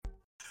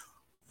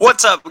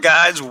What's up,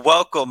 guys?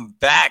 Welcome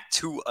back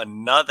to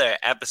another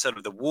episode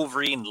of the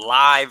Wolverine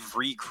Live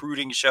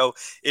Recruiting Show.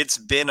 It's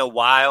been a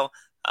while.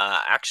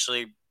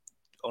 Actually,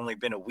 only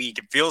been a week.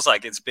 It feels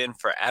like it's been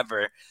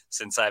forever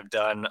since I've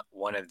done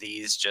one of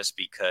these just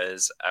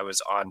because I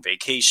was on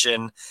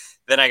vacation.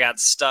 Then I got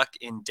stuck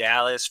in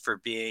Dallas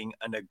for being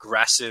an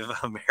aggressive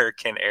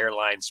American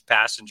Airlines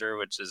passenger,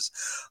 which is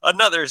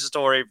another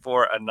story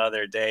for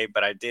another day,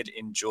 but I did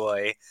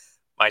enjoy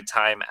my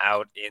time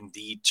out in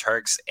the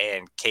Turks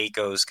and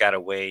Caicos. Got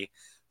away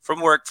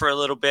from work for a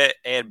little bit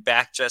and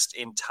back just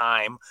in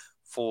time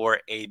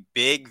for a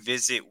big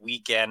visit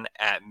weekend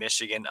at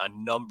Michigan. A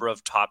number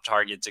of top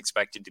targets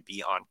expected to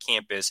be on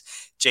campus.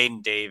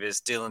 Jaden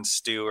Davis, Dylan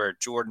Stewart,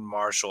 Jordan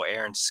Marshall,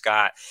 Aaron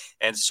Scott,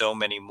 and so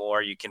many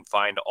more. You can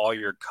find all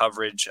your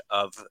coverage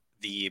of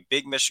the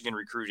big Michigan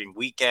recruiting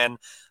weekend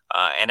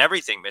and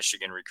everything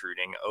Michigan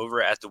recruiting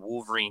over at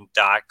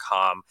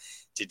thewolverine.com.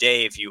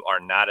 Today, if you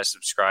are not a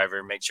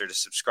subscriber, make sure to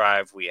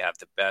subscribe. We have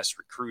the best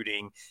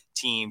recruiting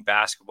team,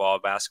 basketball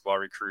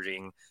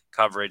recruiting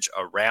coverage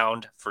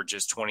around for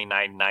just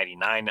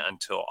 $29.99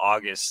 until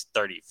August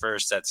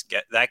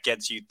 31st. That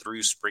gets you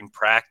through spring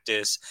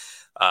practice,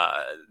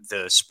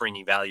 the spring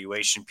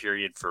evaluation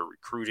period for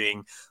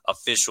recruiting,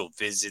 official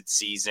visit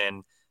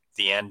season,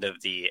 the end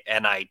of the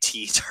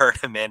NIT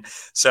tournament.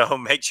 So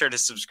make sure to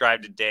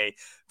subscribe today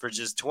for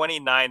just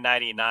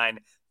 $29.99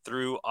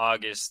 through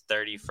August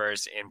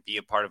 31st and be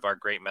a part of our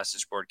great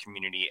message board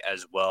community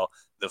as well.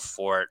 The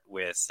Fort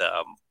with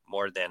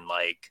more than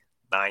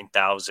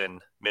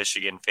 9,000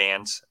 Michigan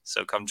fans.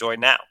 So come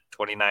join now,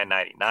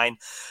 $29.99.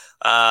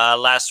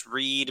 Last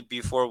read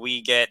before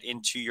we get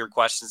into your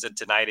questions. And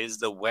tonight is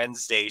the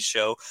Wednesday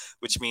show,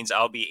 which means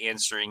I'll be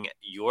answering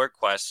your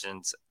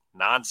questions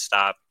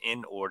nonstop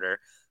in order.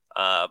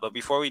 But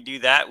before we do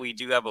that, we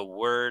do have a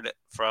word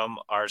from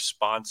our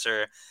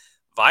sponsor,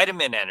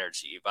 Vitamin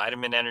Energy.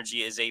 Vitamin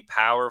Energy is a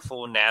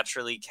powerful,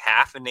 naturally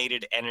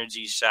caffeinated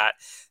energy shot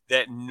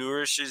that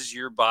nourishes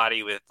your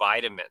body with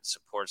vitamins,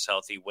 supports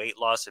healthy weight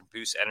loss, and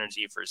boosts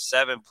energy for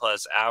 7+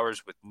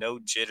 hours with no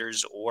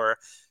jitters or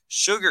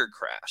sugar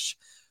crash.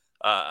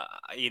 I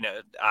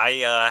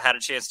had a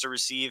chance to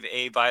receive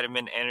a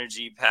Vitamin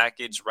Energy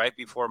package right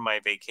before my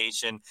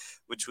vacation,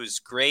 which was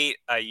great.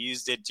 I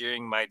used it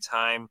during my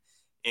time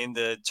in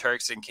the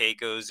Turks and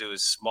Caicos. It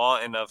was small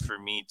enough for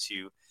me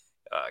to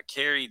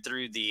carry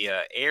through the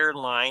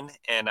airline,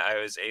 and I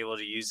was able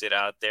to use it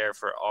out there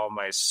for all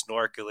my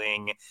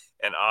snorkeling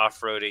and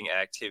off-roading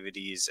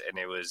activities, and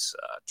it was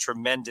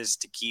tremendous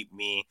to keep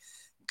me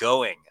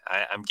going.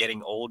 I'm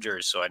getting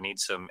older, so I need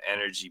some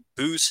energy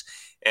boost,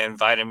 and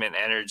Vitamin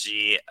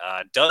Energy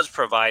does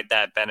provide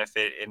that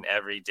benefit in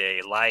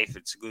everyday life.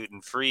 It's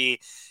gluten-free.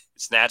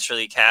 It's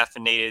naturally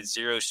caffeinated,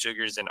 0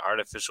 sugars and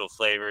artificial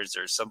flavors.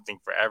 There's something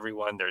for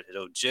everyone. There's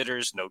no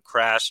jitters, no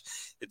crash.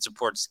 It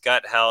supports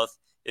gut health.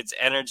 It's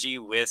energy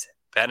with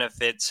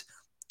benefits.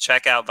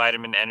 Check out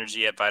Vitamin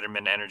Energy at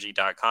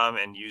vitaminenergy.com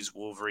and use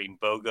Wolverine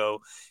BOGO.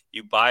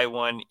 You buy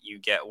one, you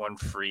get one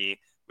free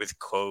with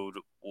code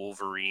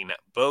Wolverine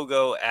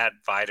BOGO at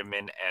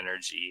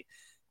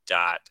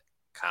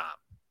vitaminenergy.com.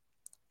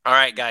 All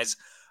right, guys.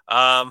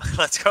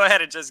 Let's go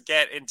ahead and just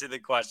get into the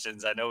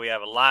questions. I know we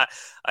have a lot.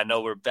 I know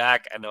we're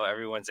back. I know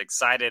everyone's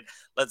excited.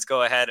 Let's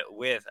go ahead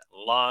with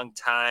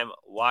longtime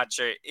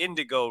watcher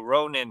Indigo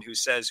Ronan, who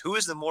says, who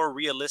is the more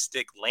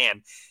realistic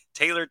land,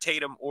 Taylor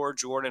Tatum or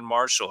Jordan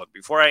Marshall?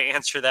 Before I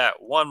answer that,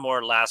 one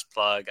more last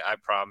plug, I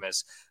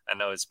promise. I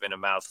know it's been a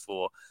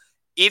mouthful.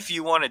 If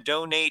you want to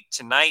donate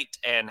tonight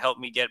and help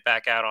me get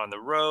back out on the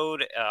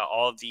road,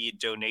 all of the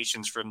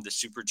donations from the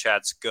Super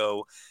Chats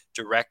go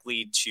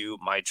directly to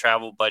my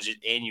travel budget,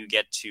 and you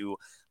get to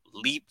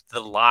leap the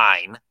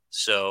line.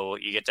 So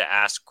you get to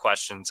ask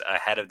questions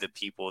ahead of the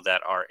people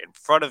that are in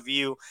front of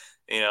you.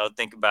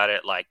 Think about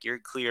it like your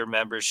Clear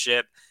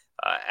membership.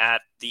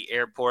 At the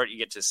airport, you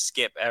get to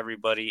skip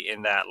everybody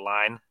in that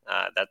line.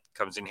 That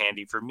comes in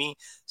handy for me.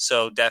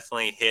 So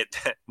definitely hit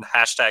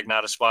hashtag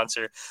not a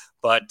sponsor,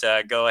 but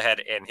go ahead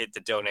and hit the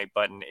donate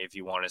button if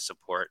you want to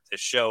support the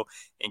show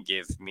and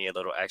give me a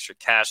little extra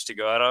cash to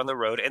go out on the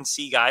road and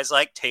see guys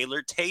like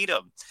Taylor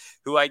Tatum,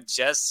 who I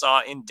just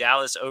saw in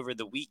Dallas over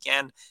the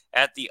weekend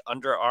at the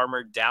Under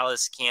Armour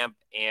Dallas camp.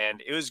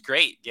 And it was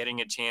great getting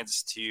a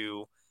chance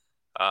to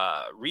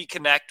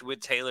reconnect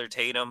with Taylor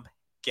Tatum,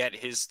 get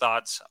his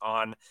thoughts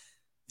on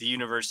the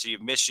University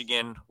of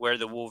Michigan, where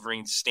the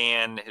Wolverines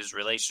stand, his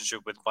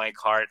relationship with Mike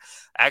Hart.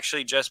 I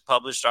actually just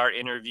published our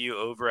interview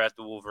over at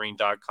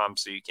thewolverine.com,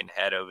 so you can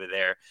head over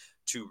there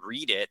to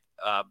read it.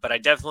 But I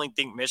definitely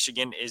think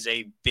Michigan is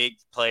a big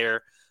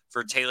player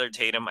for Taylor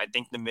Tatum. I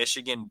think the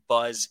Michigan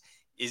buzz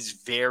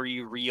is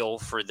very real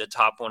for the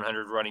top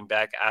 100 running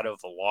back out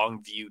of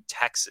Longview,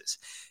 Texas.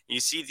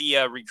 You see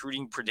the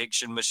recruiting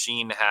prediction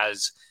machine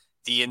has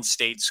the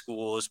in-state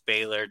schools,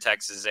 Baylor,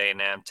 Texas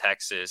A&M,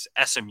 Texas,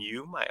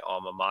 SMU, my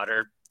alma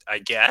mater, I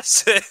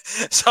guess,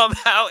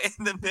 somehow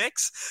in the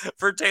mix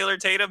for Taylor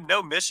Tatum.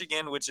 No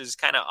Michigan, which is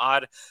kind of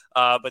odd,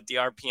 but the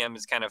RPM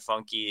is kind of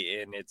funky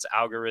in its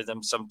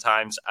algorithm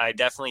sometimes. I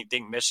definitely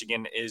think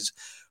Michigan is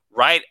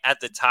right at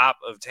the top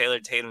of Taylor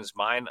Tatum's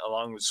mind,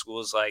 along with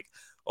schools like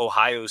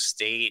Ohio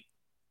State,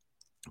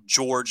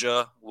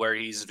 Georgia, where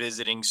he's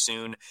visiting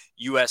soon,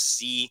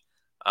 USC.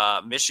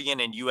 Michigan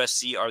and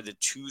USC are the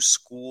two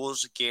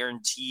schools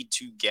guaranteed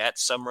to get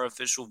summer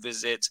official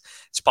visits.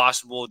 It's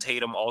possible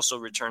Tatum also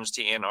returns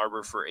to Ann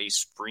Arbor for a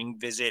spring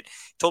visit.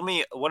 He told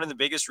me one of the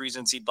biggest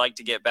reasons he'd like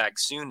to get back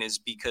soon is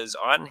because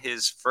on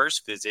his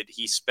first visit,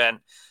 he spent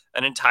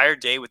an entire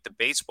day with the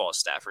baseball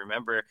staff.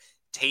 Remember,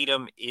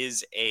 Tatum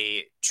is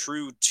a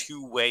true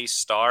two-way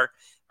star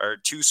or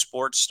two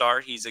sports star.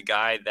 He's a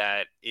guy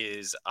that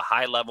is a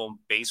high level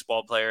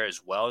baseball player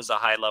as well as a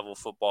high level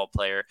football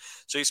player.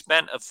 So he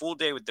spent a full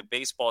day with the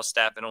baseball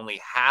staff and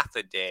only half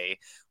a day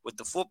with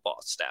the football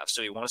staff.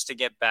 So he wants to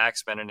get back,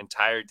 spend an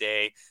entire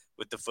day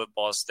with the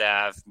football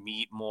staff,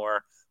 meet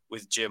more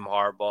with Jim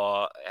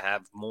Harbaugh,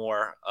 have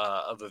more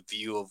of a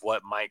view of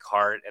what Mike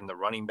Hart and the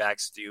running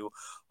backs do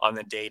on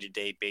the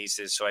day-to-day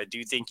basis. So I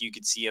do think you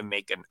could see him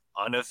make an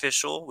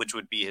unofficial, which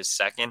would be his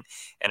second,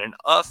 and an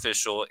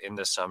official in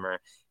the summer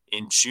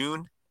in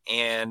June.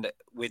 And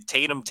with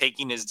Tatum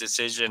taking his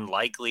decision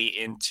likely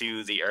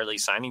into the early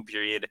signing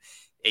period,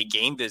 a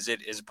game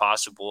visit is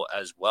possible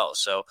as well.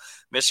 So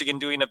Michigan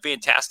doing a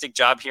fantastic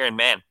job here. And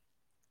man,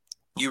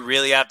 you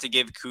really have to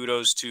give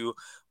kudos to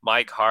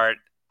Mike Hart.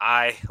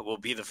 I will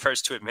be the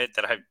first to admit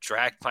that I've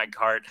dragged Mike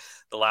Hart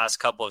the last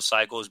couple of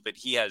cycles, but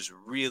he has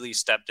really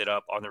stepped it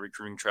up on the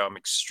recruiting trail. I'm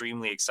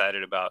extremely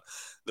excited about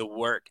the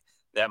work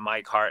that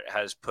Mike Hart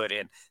has put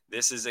in.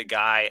 This is a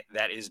guy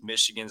that is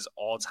Michigan's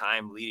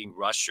all-time leading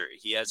rusher.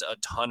 He has a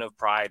ton of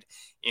pride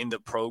in the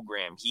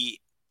program.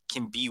 He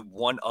can be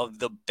one of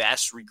the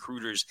best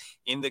recruiters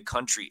in the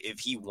country if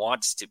he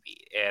wants to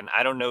be. And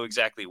I don't know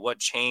exactly what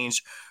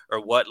changed or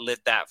what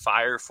lit that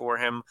fire for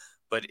him,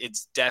 but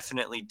it's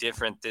definitely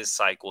different this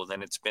cycle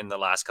than it's been the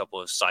last couple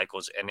of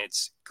cycles. And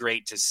it's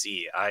great to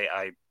see.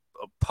 I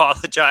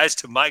apologize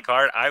to Mike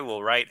Hart. I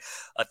will write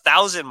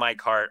 1,000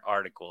 Mike Hart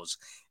articles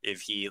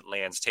if he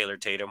lands Taylor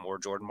Tatum or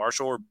Jordan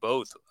Marshall or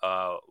both.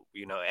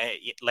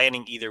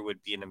 Landing either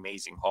would be an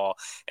amazing haul.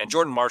 And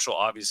Jordan Marshall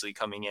obviously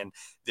coming in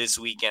this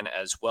weekend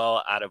as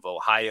well out of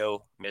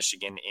Ohio,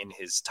 Michigan in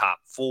his top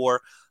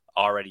four,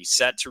 already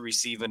set to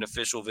receive an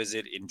official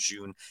visit in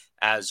June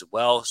as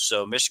well.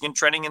 So Michigan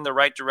trending in the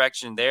right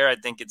direction there. I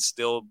think it's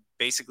still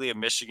basically a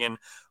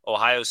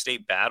Michigan-Ohio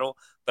State battle,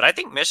 but I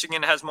think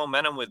Michigan has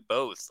momentum with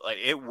both. Like,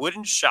 it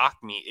wouldn't shock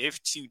me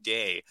if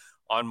today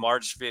on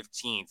March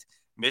 15th,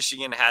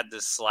 Michigan had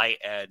the slight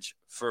edge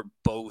for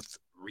both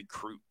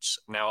recruits.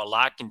 Now, a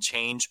lot can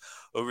change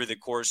over the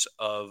course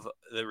of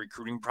the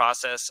recruiting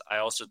process. I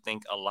also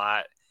think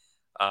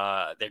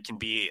there can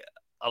be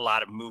a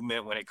lot of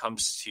movement when it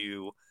comes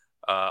to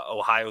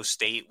Ohio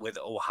State with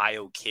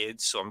Ohio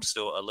kids. So I'm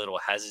still a little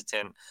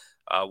hesitant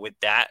with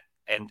that.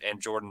 And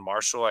Jordan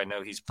Marshall, I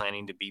know he's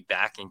planning to be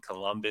back in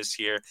Columbus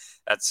here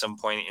at some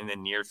point in the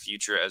near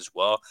future as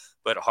well.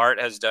 But Hart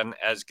has done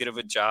as good of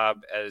a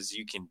job as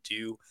you can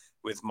do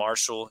with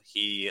Marshall.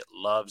 He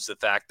loves the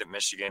fact that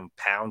Michigan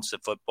pounds the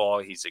football.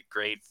 He's a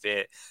great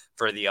fit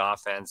for the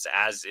offense,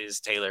 as is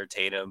Taylor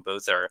Tatum.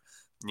 Both are,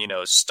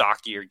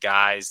 stockier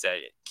guys that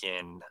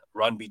can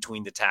run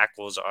between the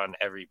tackles on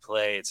every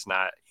play. It's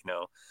not,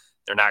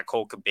 they're not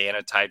Cole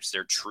Cabana types.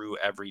 They're true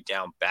every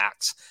down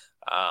backs.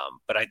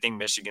 But I think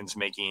Michigan's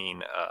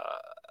making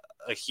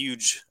a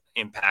huge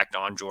impact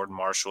on Jordan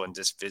Marshall, and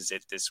this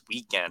visit this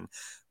weekend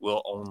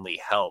will only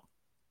help.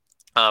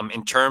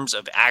 In terms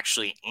of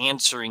actually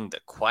answering the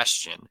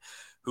question,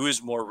 who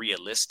is more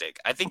realistic?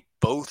 I think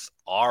both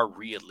are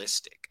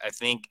realistic. I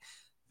think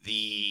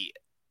the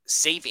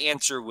safe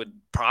answer would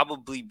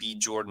probably be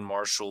Jordan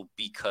Marshall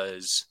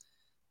because,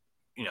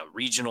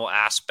 regional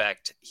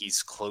aspect,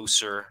 he's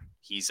closer.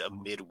 He's a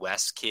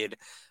Midwest kid.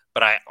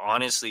 But I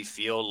honestly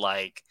feel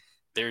like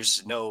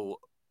there's no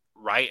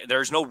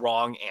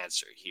wrong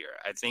answer here.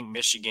 I think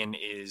Michigan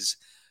is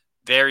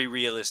very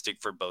realistic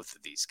for both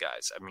of these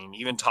guys. I mean,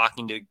 even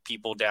talking to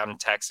people down in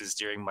Texas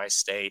during my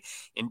stay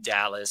in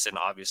Dallas, and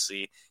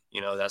obviously,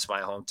 that's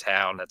my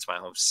hometown, that's my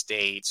home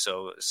state,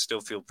 so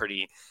still feel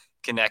pretty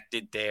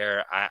connected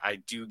there. I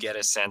do get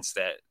a sense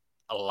that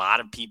a lot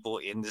of people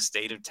in the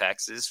state of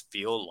Texas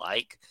feel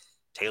like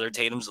Taylor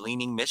Tatum's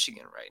leaning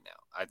Michigan right now.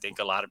 I think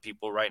a lot of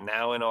people right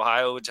now in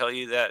Ohio would tell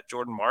you that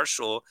Jordan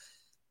Marshall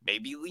may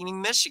be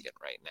leaning Michigan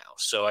right now.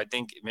 So I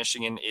think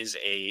Michigan is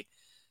a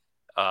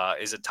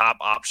top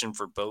option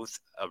for both,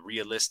 a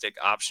realistic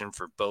option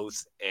for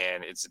both.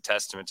 And it's a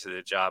testament to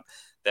the job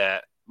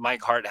that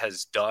Mike Hart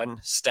has done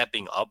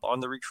stepping up on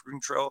the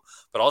recruiting trail,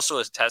 but also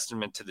a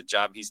testament to the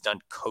job he's done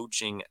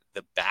coaching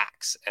the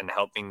backs and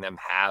helping them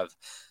have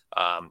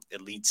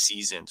elite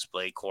seasons.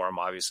 Blake Corum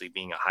obviously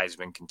being a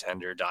Heisman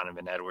contender,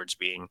 Donovan Edwards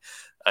being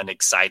an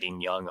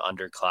exciting young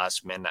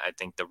underclassman. I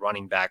think the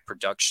running back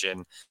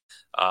production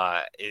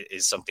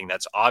is something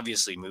that's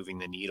obviously moving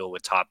the needle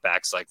with top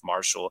backs like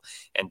Marshall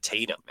and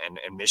Tatum.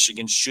 And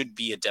Michigan should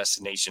be a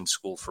destination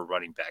school for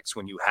running backs.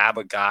 When you have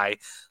a guy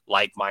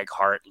like Mike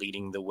Hart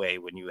leading the way,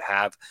 when you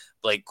have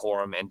Blake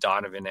Corum and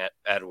Donovan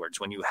Edwards,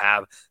 when you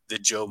have the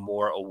Joe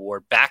Moore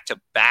Award,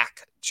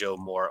 back-to-back Joe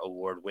Moore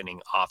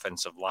Award-winning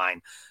offensive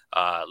line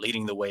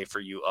leading the way for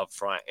you up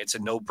front, it's a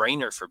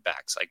no-brainer for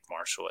backs like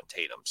Marshall and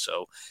Tatum.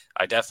 So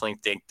I definitely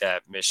think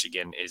that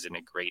Michigan is in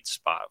a great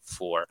spot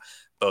for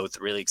both.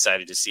 Really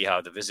excited to see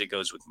how the visit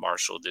goes with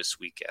Marshall this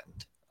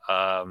weekend.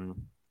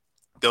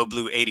 Go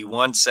Blue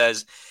 81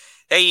 says,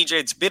 hey, EJ,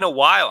 it's been a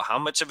while. How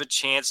much of a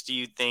chance do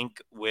you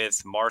think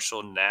with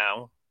Marshall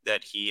now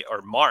that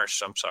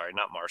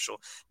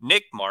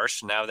Nick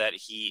Marsh, now that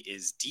he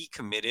is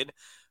decommitted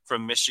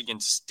from Michigan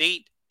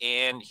State,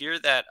 and hear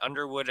that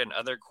Underwood and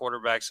other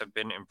quarterbacks have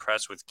been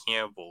impressed with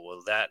Campbell?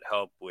 Will that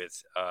help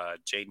with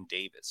Jaden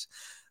Davis?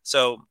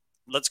 So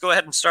let's go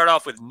ahead and start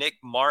off with Nick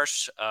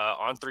Marsh,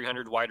 on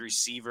 300 wide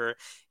receiver,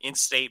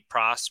 in-state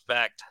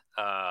prospect,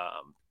 a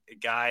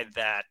guy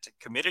that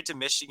committed to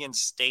Michigan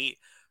State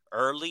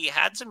early,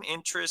 had some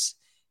interest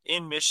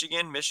in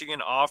Michigan.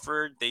 Michigan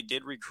offered, they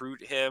did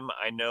recruit him.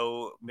 I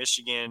know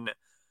Michigan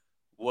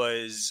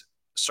was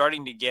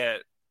starting to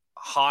get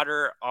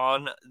hotter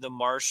on the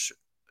Marsh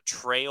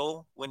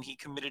trail when he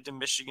committed to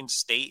Michigan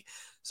State.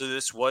 So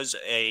this was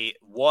a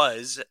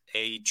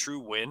true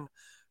win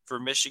for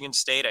Michigan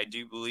State. I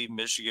do believe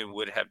Michigan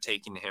would have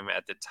taken him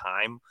at the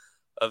time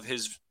of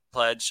his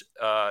pledge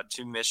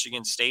to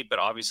Michigan State, but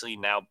obviously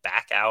now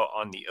back out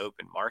on the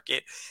open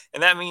market.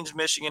 And that means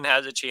Michigan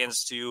has a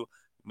chance to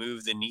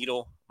move the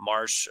needle.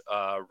 Marsh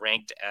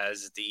ranked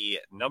as the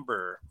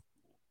number,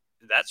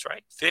 that's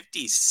right,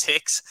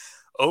 56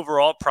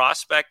 overall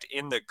prospect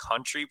in the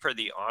country per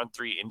the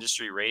On3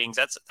 industry ratings.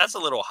 That's a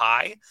little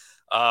high.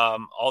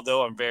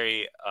 Although I'm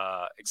very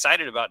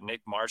excited about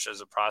Nick Marsh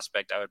as a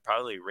prospect, I would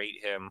probably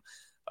rate him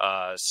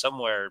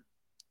somewhere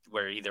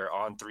where either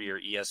On3 or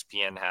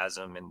ESPN has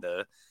him in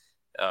the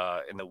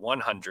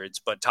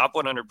 100s. But top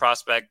 100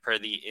 prospect per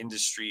the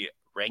industry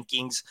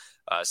rankings,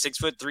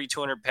 6'3",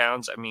 200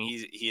 pounds. I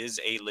mean, he is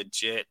a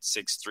legit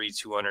 6'3",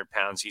 200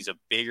 pounds. He's a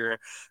bigger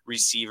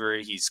receiver.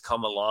 He's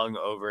come along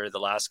over the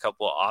last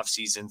couple of off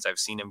seasons. I've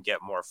seen him get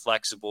more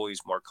flexible.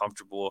 He's more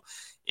comfortable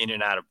in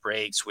and out of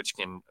breaks, which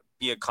can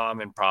be a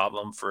common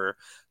problem for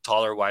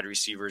taller wide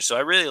receivers. So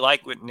I really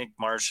like what Nick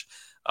Marsh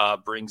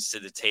brings to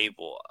the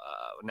table.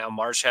 Now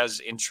Marsh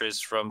has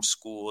interest from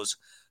schools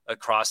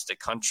across the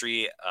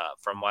country.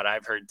 From what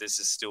I've heard, this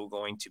is still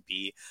going to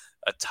be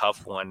a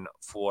tough one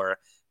for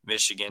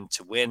Michigan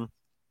to win.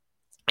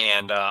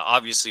 And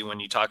obviously, when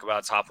you talk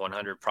about top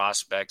 100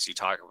 prospects, you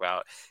talk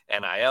about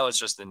NIL. It's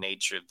just the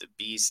nature of the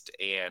beast.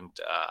 And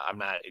I'm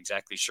not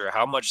exactly sure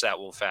how much that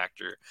will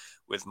factor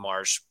with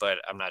Marsh, but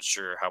I'm not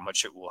sure how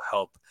much it will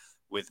help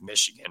with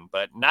Michigan.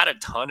 But not a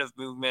ton of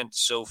movement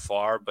so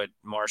far, but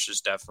Marsh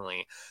is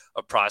definitely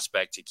a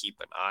prospect to keep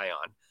an eye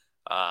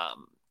on.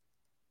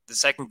 The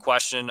second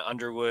question,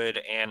 Underwood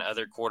and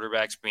other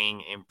quarterbacks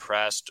being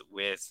impressed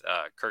with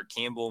Kirk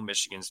Campbell,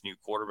 Michigan's new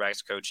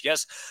quarterbacks coach.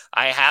 Yes,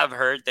 I have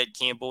heard that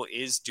Campbell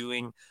is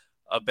doing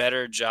a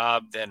better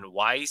job than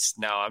Weiss.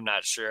 Now, I'm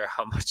not sure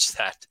how much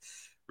that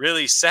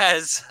really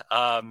says.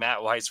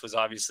 Matt Weiss was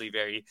obviously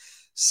very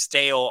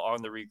stale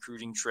on the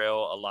recruiting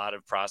trail. A lot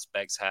of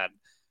prospects had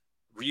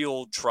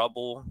real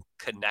trouble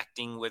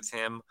connecting with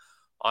him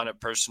on a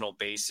personal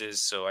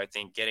basis. So I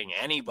think getting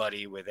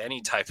anybody with any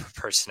type of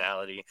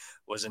personality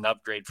was an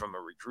upgrade from a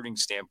recruiting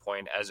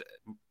standpoint. As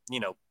you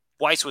know,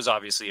 Weiss was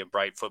obviously a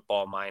bright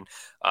football mind.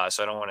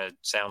 So I don't want to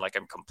sound like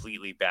I'm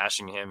completely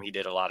bashing him. He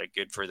did a lot of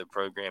good for the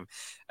program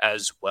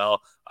as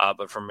well.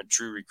 But from a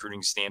true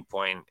recruiting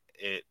standpoint,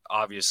 it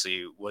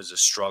obviously was a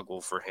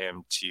struggle for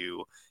him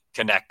to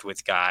connect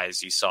with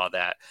guys. You saw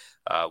that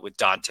with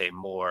Dante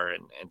Moore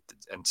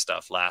and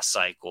stuff last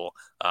cycle.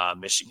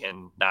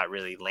 Michigan not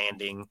really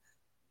landing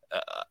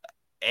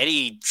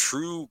any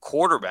true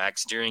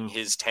quarterbacks during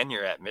his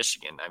tenure at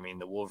Michigan. I mean,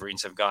 the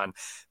Wolverines have gone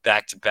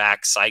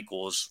back-to-back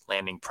cycles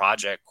landing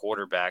project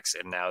quarterbacks,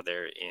 and now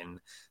they're in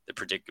the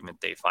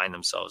predicament they find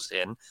themselves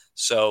in.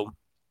 So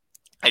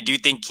I do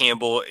think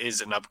Campbell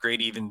is an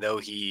upgrade, even though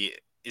he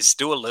is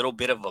still a little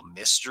bit of a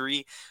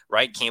mystery,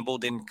 right? Campbell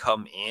didn't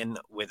come in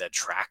with a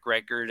track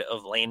record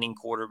of landing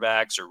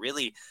quarterbacks or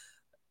really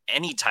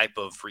any type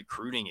of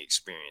recruiting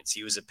experience.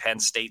 He was a Penn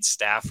State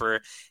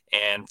staffer.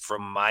 And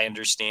from my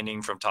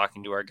understanding from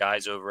talking to our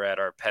guys over at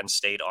our Penn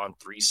State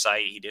On3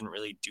 site, he didn't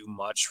really do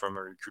much from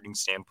a recruiting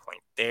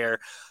standpoint there.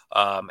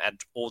 At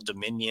Old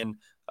Dominion,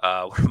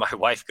 where my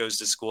wife goes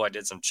to school, I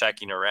did some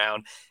checking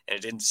around, and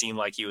it didn't seem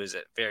like he was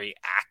very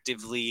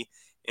actively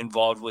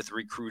involved with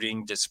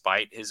recruiting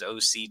despite his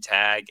OC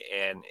tag.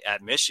 And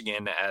at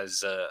Michigan,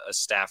 as a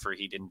staffer,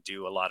 he didn't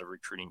do a lot of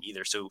recruiting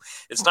either. So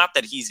it's not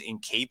that he's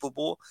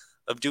incapable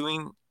of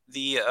doing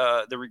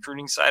the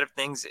recruiting side of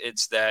things.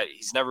 It's that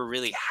he's never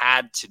really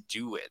had to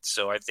do it.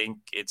 So I think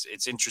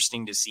it's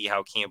interesting to see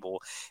how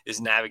Campbell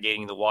is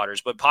navigating the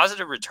waters. But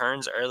positive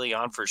returns early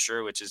on for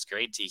sure, which is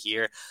great to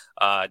hear.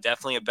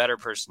 Definitely a better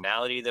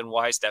personality than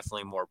Weiss,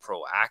 definitely more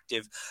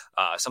proactive.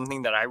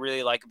 Something that I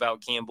really like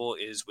about Campbell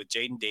is with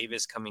Jaden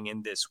Davis coming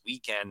in this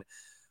weekend.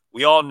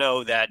 We all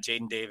know that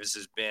Jaden Davis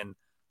has been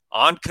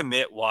on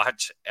commit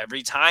watch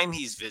every time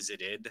he's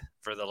visited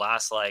for the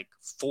last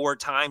 4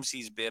 times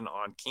he's been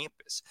on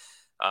campus.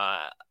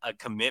 A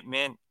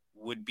commitment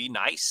would be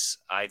nice.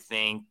 I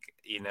think,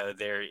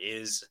 there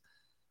is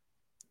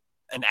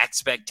an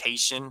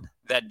expectation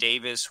that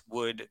Davis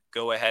would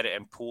go ahead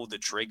and pull the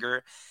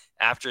trigger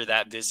after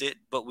that visit,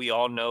 but we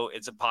all know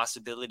it's a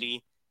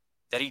possibility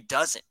that he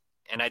doesn't.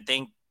 And I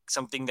think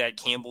something that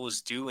Campbell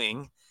is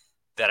doing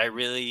that I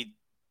really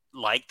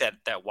like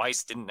that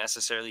Weiss didn't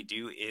necessarily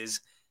do is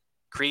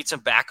create some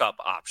backup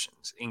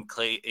options in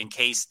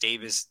case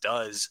Davis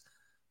does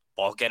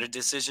balk at a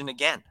decision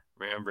again.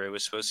 Remember, it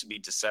was supposed to be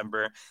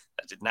December.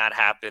 That did not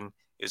happen.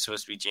 It was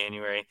supposed to be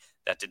January.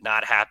 That did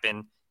not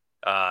happen.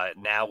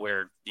 Now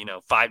we're,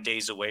 5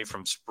 days away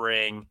from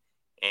spring.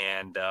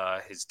 And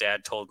his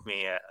dad told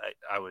me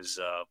I was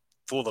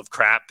full of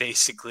crap,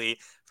 basically,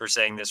 for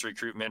saying this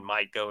recruitment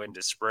might go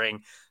into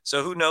spring.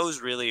 So who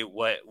knows really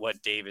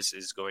what Davis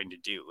is going to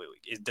do?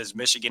 Does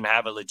Michigan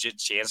have a legit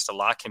chance to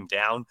lock him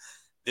down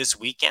this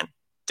weekend?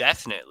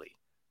 Definitely.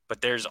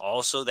 But there's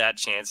also that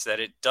chance that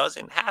it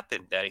doesn't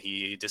happen, that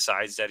he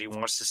decides that he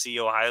wants to see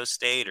Ohio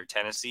State or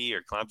Tennessee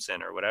or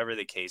Clemson or whatever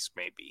the case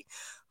may be.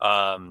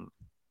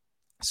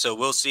 So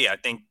we'll see. I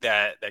think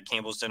that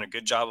Campbell's done a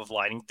good job of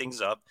lighting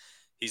things up.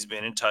 He's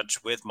been in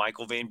touch with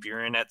Michael Van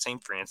Buren at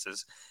St.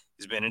 Francis.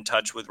 He's been in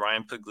touch with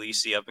Ryan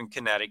Puglisi up in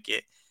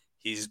Connecticut.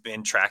 He's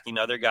been tracking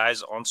other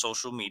guys on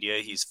social media.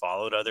 He's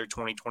followed other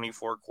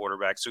 2024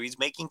 quarterbacks. So he's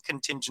making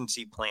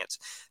contingency plans.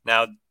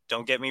 Now,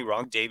 don't get me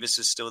wrong. Davis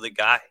is still the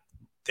guy.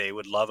 They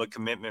would love a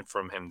commitment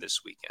from him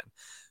this weekend.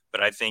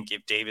 But I think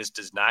if Davis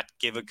does not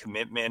give a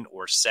commitment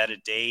or set a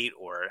date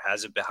or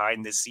has a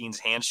behind the scenes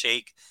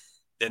handshake,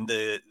 then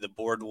the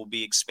board will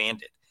be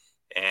expanded.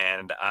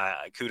 And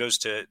kudos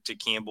to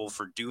Campbell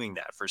for doing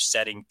that, for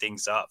setting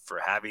things up, for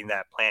having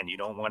that plan. You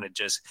don't want to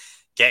just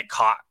get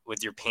caught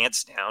with your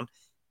pants down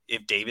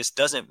if Davis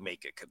doesn't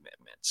make a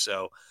commitment.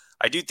 So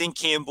I do think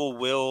Campbell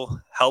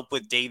will help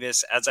with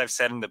Davis. As I've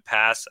said in the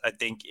past, I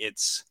think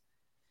it's,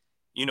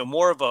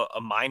 more of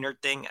a minor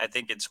thing. I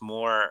think it's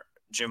more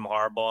Jim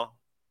Harbaugh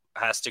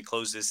has to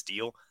close this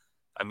deal.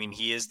 I mean,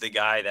 he is the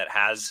guy that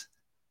has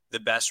the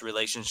best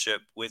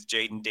relationship with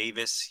Jaden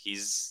Davis.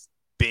 He's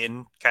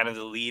been kind of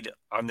the lead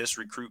on this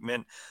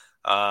recruitment.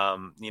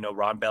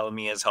 Ron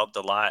Bellamy has helped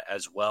a lot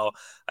as well.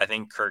 I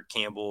think Kirk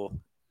Campbell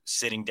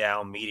sitting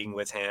down, meeting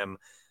with him,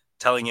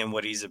 telling him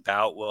what he's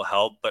about will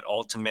help. But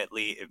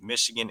ultimately, if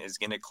Michigan is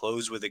going to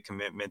close with a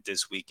commitment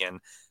this weekend,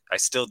 I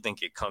still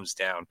think it comes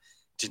down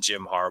to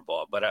Jim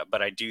Harbaugh.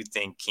 But I do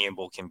think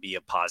Campbell can be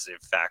a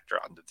positive factor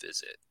on the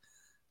visit.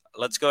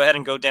 Let's go ahead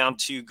and go down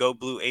to Go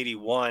Blue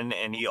 81.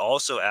 And he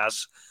also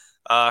asks,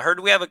 heard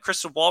we have a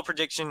crystal ball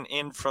prediction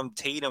in from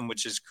Tatum,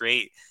 which is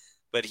great,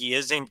 but he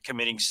isn't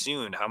committing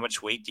soon. How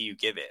much weight do you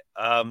give it?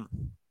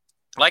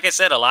 Like I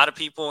said, a lot of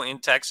people in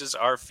Texas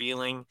are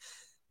feeling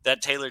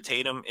that Taylor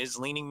Tatum is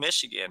leaning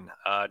Michigan.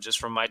 Just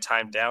from my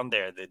time down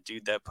there, the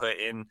dude that put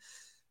in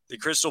the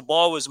crystal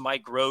ball was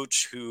Mike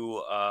Roach, who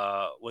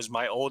was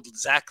my old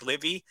Zach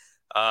Livy.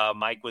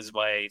 Mike was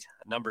my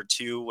number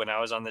 2 when I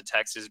was on the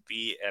Texas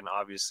beat, and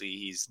obviously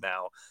he's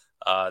now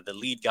the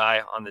lead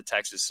guy on the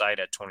Texas site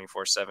at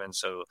 24/7.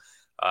 So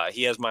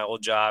he has my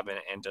old job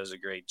and does a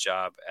great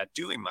job at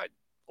doing my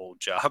old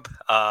job.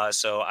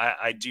 So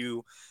I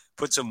do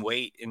put some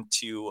weight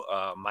into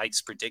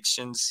Mike's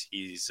predictions.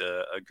 He's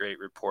a great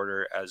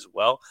reporter as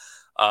well.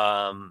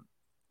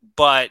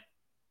 But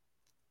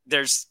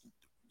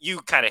you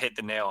kind of hit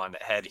the nail on the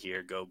head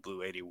here, Go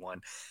Blue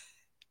 81.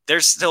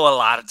 There's still a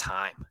lot of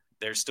time.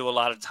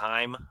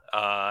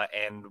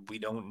 And we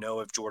don't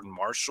know if Jordan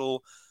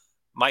Marshall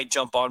might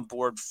jump on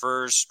board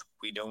first.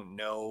 We don't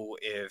know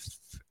if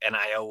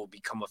NIL will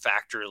become a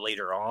factor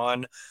later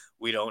on.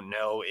 We don't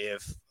know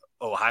if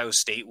Ohio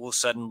State will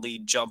suddenly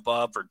jump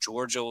up, or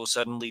Georgia will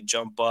suddenly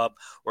jump up,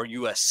 or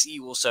USC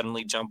will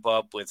suddenly jump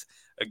up with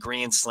a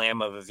grand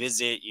slam of a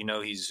visit.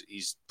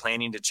 He's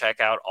planning to check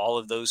out all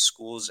of those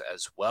schools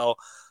as well.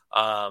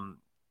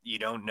 You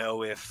don't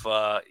know if,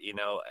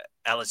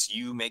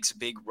 LSU makes a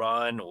big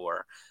run,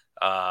 or,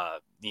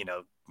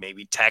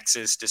 maybe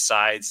Texas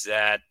decides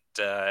that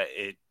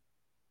it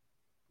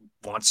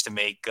wants to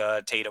make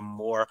Tatum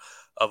more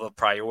of a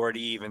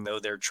priority, even though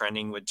they're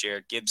trending with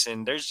Jarrett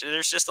Gibson. There's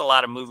just a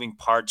lot of moving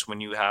parts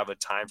when you have a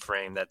time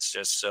frame that's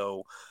just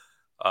so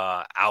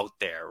out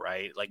there,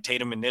 right? Like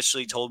Tatum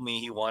initially told me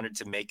he wanted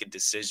to make a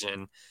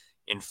decision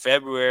in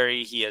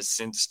February. He has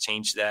since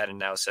changed that and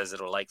now says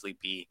it'll likely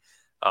be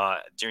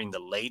during the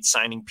late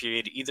signing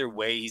period. Either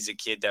way, he's a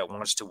kid that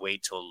wants to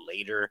wait till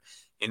later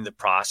in the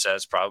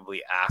process,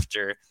 probably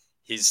after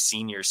his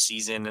senior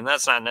season. And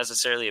that's not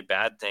necessarily a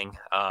bad thing.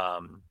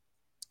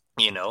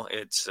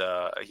 It's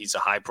he's a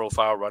high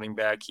profile running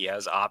back. He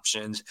has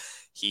options.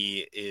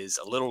 He is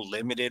a little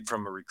limited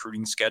from a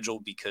recruiting schedule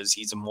because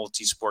he's a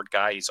multi-sport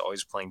guy. He's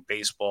always playing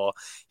baseball.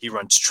 He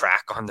runs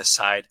track on the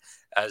side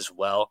as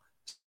well.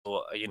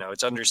 So,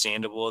 it's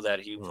understandable that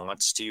he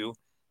wants to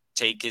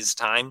take his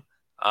time.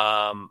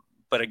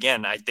 But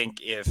again, I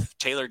think if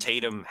Taylor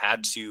Tatum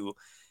had to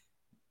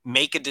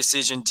make a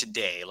decision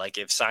today, like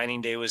if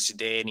signing day was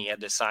today and he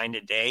had to sign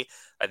today,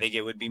 I think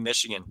it would be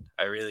Michigan.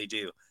 I really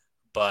do.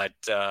 But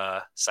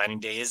signing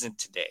day isn't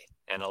today,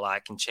 and a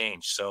lot can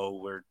change.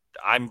 So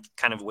I'm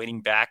kind of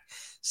waiting back,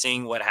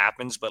 seeing what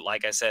happens. But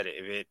like I said,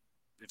 if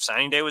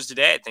signing day was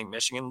today, I think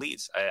Michigan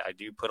leads. I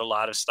do put a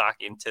lot of stock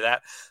into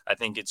that. I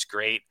think it's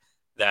great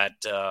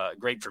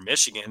for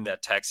Michigan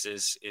that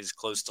Texas is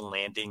close to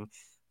landing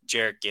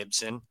Jarrett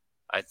Gibson.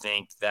 I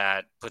think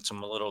that puts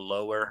them a little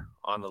lower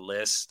on the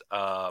list.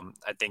 I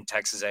think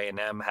Texas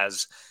A&M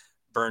has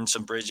burned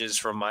some bridges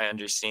from my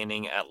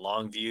understanding at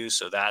Longview,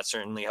 so that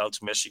certainly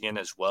helps Michigan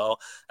as well.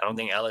 I don't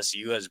think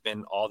LSU has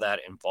been all that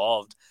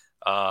involved.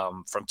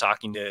 From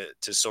talking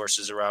to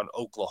sources around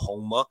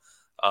Oklahoma,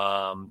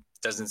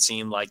 doesn't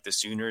seem like the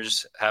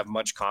Sooners have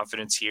much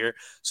confidence here.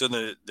 So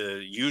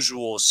the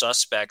usual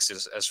suspects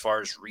as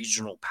far as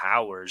regional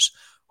powers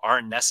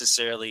aren't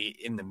necessarily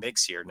in the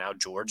mix here. Now,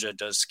 Georgia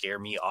does scare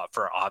me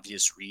for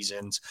obvious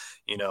reasons.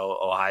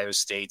 Ohio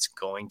State's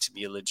going to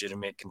be a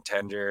legitimate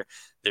contender.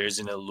 There's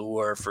an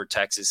allure for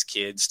Texas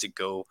kids to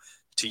go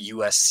to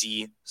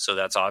USC. So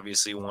that's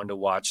obviously one to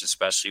watch,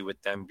 especially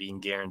with them being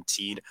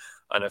guaranteed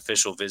an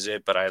official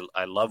visit. But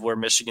I love where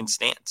Michigan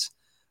stands.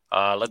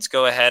 Let's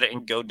go ahead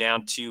and go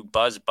down to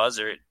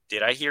Buzzer.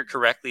 Did I hear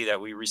correctly that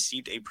we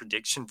received a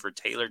prediction for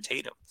Taylor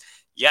Tatum?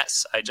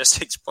 Yes, I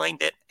just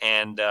explained it,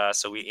 and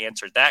so we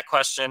answered that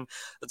question.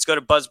 Let's go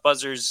to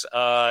Buzzer's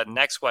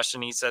next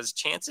question. He says,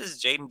 chances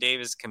Jaden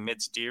Davis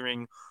commits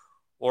during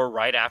or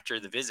right after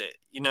the visit?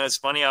 It's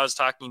funny. I was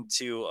talking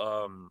to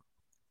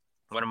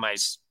one of my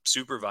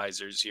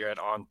supervisors here at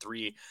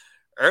On3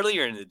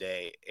 earlier in the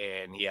day,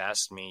 and he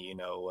asked me,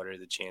 what are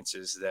the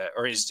chances that,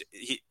 or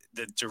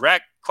the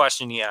direct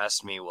question he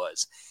asked me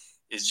was,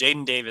 is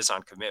Jaden Davis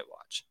on commit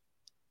watch?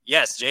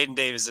 Yes, Jaden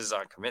Davis is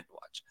on commit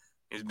watch.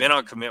 He's been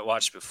on commit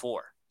watch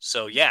before.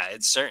 So, yeah,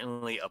 it's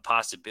certainly a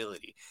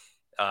possibility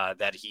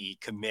that he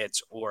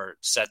commits or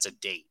sets a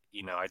date.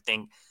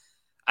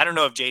 I don't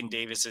know if Jaden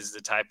Davis is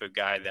the type of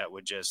guy that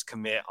would just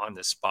commit on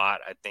the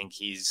spot. I think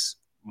he's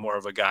more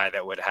of a guy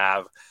that would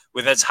have,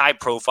 with as high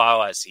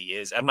profile as he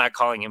is, I'm not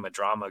calling him a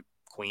drama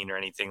queen or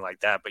anything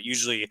like that, but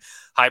usually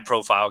high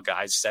profile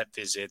guys set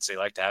visits. They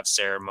like to have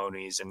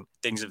ceremonies and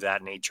things of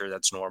that nature.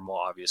 That's normal,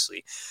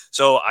 obviously.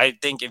 So I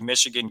think if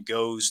Michigan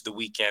goes the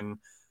weekend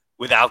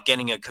without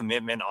getting a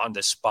commitment on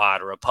the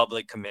spot, or a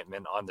public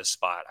commitment on the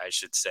spot, I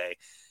should say,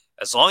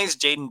 as long as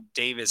Jaden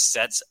Davis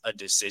sets a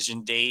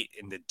decision date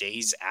in the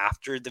days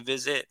after the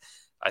visit,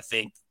 I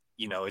think,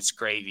 it's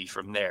gravy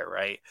from there,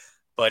 right?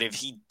 But if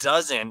he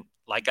doesn't,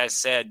 like I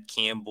said,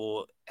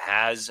 Campbell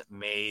has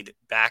made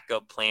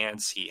backup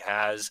plans. He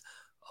has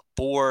a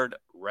board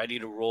ready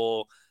to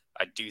roll.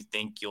 I do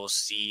think you'll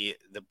see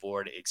the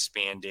board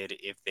expanded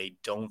if they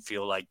don't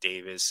feel like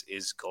Davis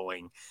is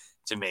going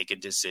to make a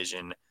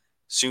decision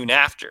soon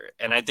after.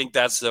 And I think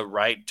that's the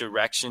right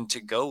direction to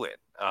go in.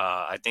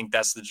 I think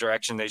that's the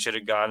direction they should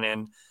have gone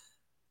in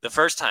the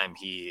first time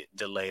he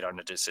delayed on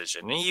a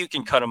decision. And you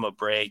can cut him a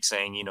break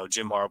saying,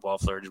 Jim Harbaugh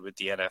flirted with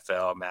the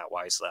NFL, Matt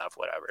Weislav,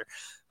 whatever.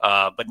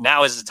 But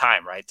now is the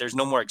time, right? There's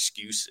no more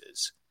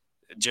excuses.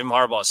 Jim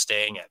Harbaugh is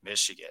staying at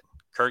Michigan.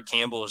 Kurt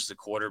Campbell is the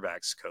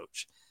quarterback's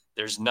coach.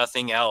 There's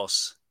nothing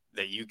else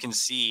that you can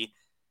see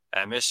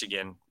at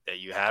Michigan that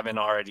you haven't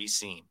already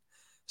seen.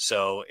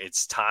 So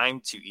it's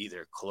time to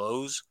either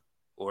close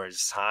or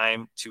it's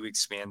time to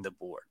expand the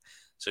board.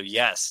 So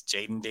yes,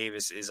 Jaden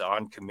Davis is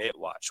on commit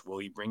watch. Will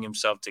he bring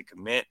himself to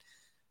commit?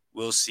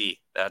 We'll see.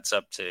 That's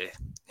up to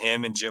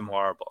him and Jim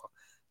Harbaugh.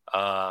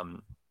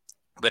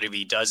 But if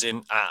he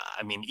doesn't,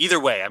 either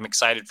way, I'm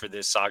excited for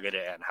this saga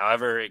to end.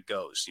 However it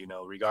goes,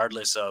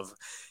 regardless of,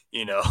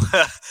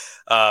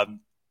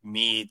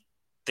 me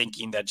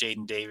thinking that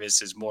Jaden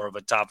Davis is more of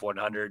a top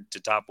 100 to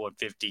top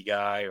 150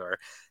 guy, or,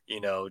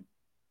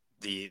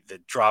 the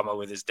drama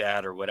with his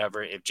dad or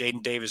whatever. If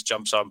Jaden Davis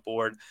jumps on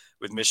board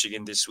with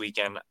Michigan this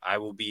weekend, I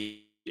will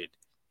be.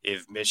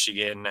 If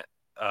Michigan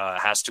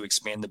has to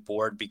expand the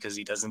board because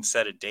he doesn't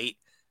set a date,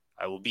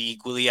 I will be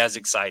equally as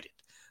excited.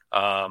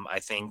 I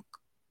think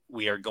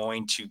we are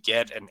going to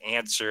get an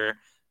answer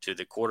to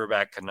the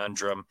quarterback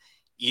conundrum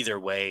either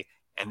way.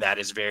 And that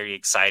is very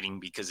exciting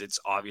because it's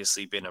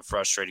obviously been a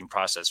frustrating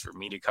process for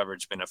me to cover.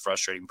 It's been a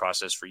frustrating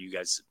process for you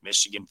guys,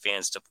 Michigan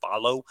fans, to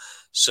follow.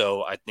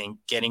 So I think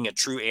getting a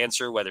true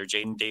answer, whether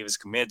Jaden Davis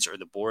commits or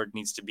the board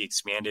needs to be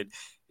expanded,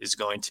 is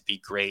going to be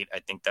great. I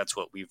think that's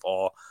what we've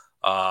all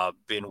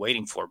been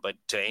waiting for. But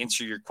to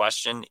answer your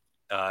question,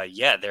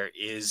 there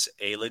is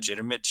a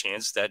legitimate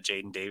chance that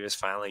Jaden Davis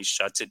finally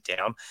shuts it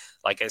down.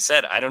 Like I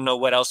said, I don't know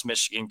what else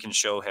Michigan can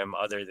show him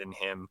other than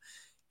him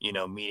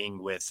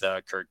meeting with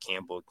Kurt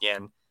Campbell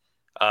again.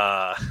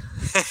 Uh,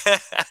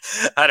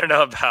 I don't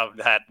know about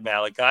that,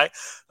 Malachi,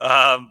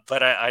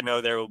 but I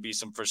know there will be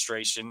some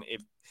frustration.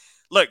 If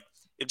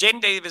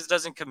Jaden Davis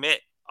doesn't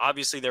commit,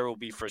 obviously there will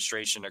be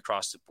frustration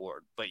across the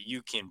board, but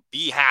you can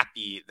be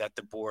happy that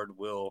the board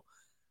will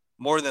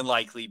more than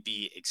likely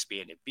be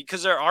expanded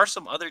because there are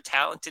some other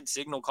talented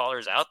signal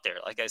callers out there.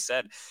 Like I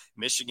said,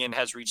 Michigan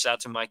has reached out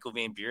to Michael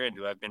Van Buren,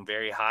 who I've been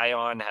very high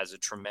on, has a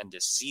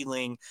tremendous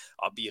ceiling,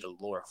 albeit a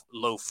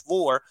low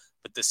floor,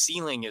 but the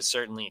ceiling is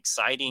certainly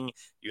exciting.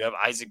 You have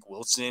Isaac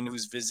Wilson,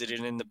 who's visited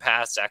in the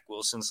past, Zach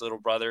Wilson's little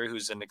brother,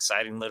 who's an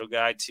exciting little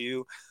guy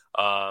too.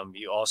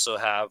 You also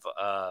have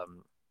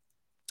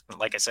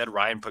like I said,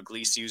 Ryan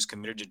Puglisi, who's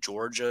committed to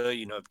Georgia.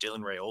 You know, if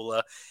Dylan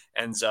Raiola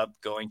ends up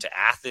going to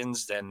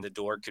Athens, then the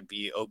door could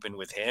be open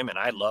with him. And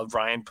I love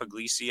Ryan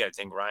Puglisi. I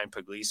think Ryan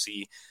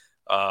Puglisi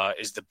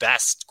is the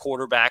best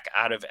quarterback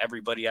out of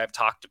everybody I've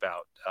talked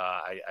about.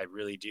 I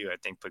really do. I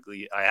think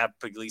I have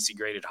Puglisi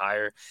graded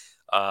higher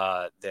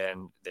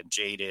than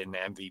Jaden,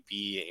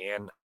 MVP,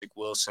 and Nick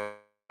Wilson.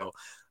 So,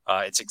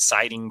 it's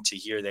exciting to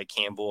hear that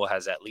Campbell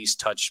has at least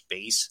touched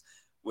base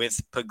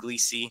with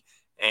Puglisi.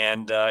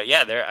 And there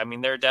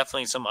are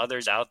definitely some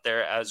others out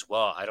there as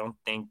well. I don't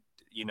think,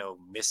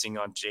 missing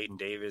on Jaden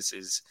Davis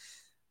is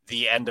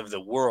the end of the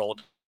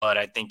world, but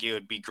I think it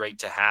would be great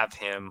to have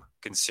him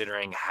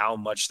considering how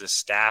much the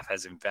staff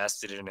has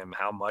invested in him,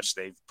 how much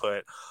they've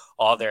put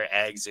all their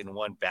eggs in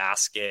one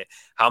basket,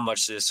 how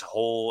much this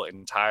whole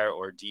entire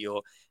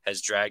ordeal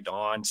has dragged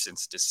on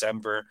since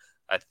December.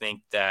 I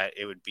think that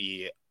it would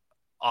be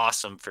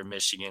awesome for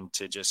Michigan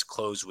to just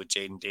close with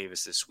Jaden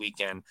Davis this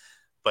weekend.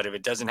 But if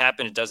it doesn't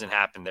happen, it doesn't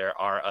happen. There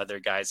are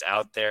other guys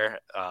out there.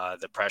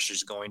 The pressure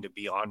is going to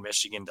be on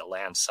Michigan to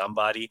land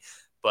somebody.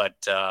 But,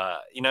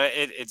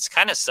 it's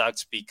kind of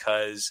sucks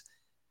because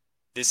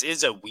this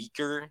is a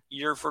weaker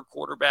year for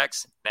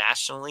quarterbacks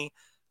nationally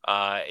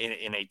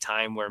in a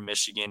time where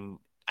Michigan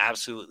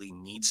absolutely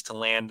needs to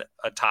land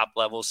a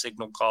top-level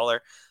signal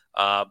caller.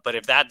 But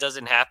if that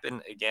doesn't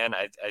happen, again,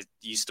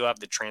 you still have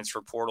the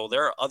transfer portal.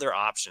 There are other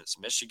options.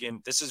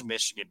 Michigan, this is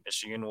Michigan.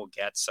 Michigan will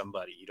get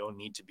somebody. You don't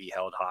need to be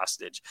held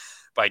hostage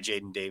by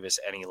Jaden Davis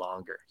any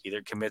longer. He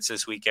either commits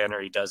this weekend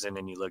or he doesn't,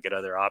 and you look at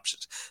other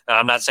options. Now,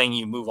 I'm not saying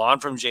you move on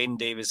from Jaden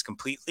Davis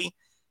completely.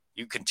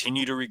 You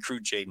continue to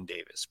recruit Jaden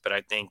Davis. But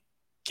I think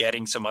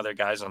getting some other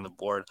guys on the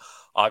board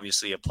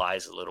obviously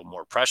applies a little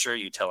more pressure.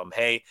 You tell them,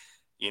 hey,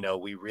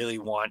 we really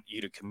want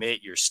you to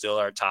commit. You're still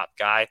our top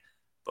guy.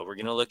 But we're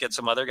going to look at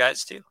some other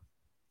guys too.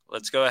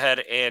 Let's go ahead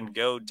and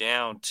go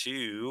down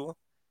to,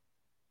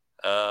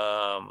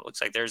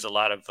 looks like there's a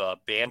lot of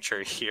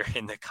banter here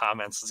in the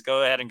comments. Let's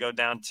go ahead and go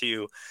down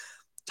to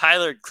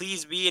Tyler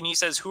Cleesby. And he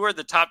says, who are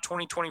the top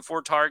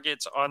 2024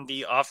 targets on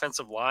the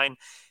offensive line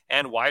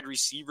and wide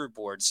receiver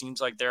board?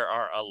 Seems like there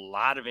are a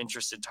lot of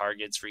interested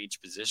targets for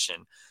each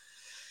position.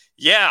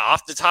 Yeah,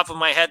 off the top of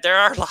my head, there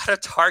are a lot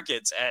of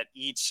targets at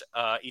each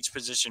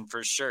position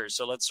for sure.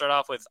 So let's start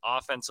off with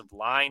offensive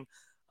line.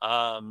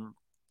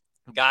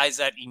 Guys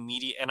that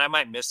and I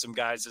might miss some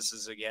guys. This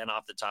is again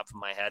off the top of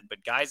my head,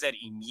 but guys that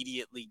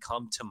immediately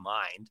come to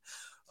mind.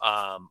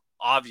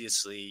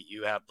 Obviously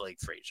you have Blake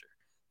Frazier,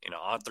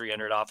 on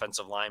 300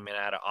 offensive lineman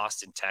out of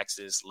Austin,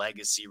 Texas,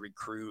 legacy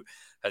recruit,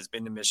 has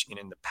been to Michigan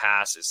in the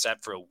past, is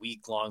set for a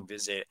week-long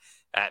visit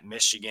at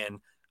Michigan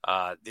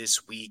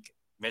this week.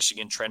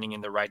 Michigan trending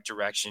in the right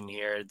direction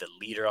here. The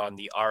leader on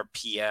the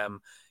RPM.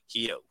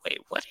 Wait,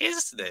 what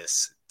is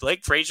this?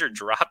 Blake Frazier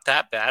dropped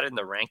that bad in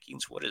the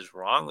rankings? What is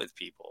wrong with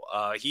people?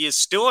 He is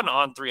still an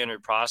on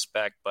 300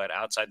 prospect, but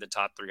outside the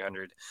top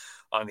 300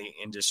 on the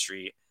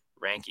industry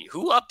ranking.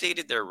 Who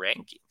updated their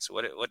rankings?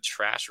 What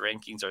trash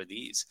rankings are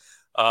these?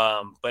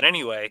 But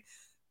anyway,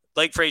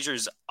 Blake Frazier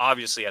is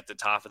obviously at the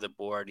top of the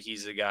board.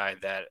 He's a guy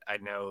that I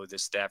know the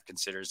staff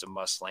considers a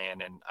must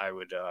land, and I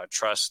would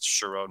trust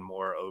Sharon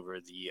Moore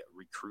over the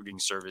recruiting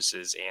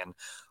services. And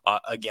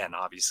again,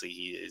 obviously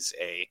he is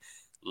a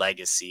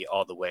legacy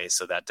all the way,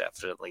 so that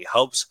definitely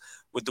helps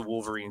with the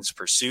Wolverines'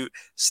 pursuit.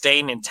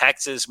 Staying in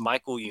Texas,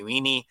 Michael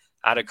Uini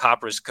out of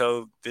Copperas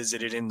Cove,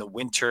 visited in the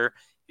winter.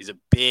 He's a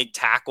big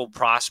tackle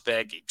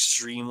prospect,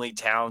 extremely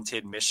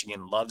talented.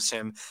 Michigan loves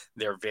him.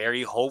 They're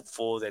very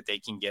hopeful that they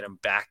can get him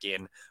back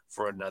in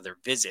for another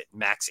visit.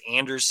 Max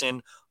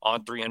Anderson,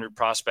 on 300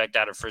 prospect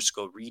out of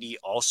Frisco Reedy,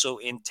 also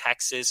in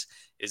Texas,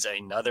 is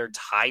another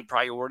high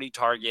priority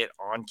target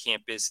on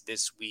campus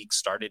this week.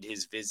 Started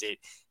his visit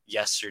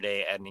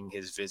yesterday, ending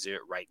his visit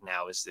right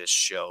now as this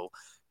show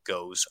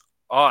goes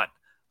on.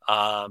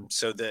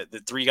 So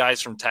the three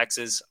guys from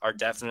Texas are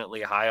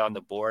definitely high on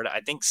the board.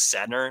 I think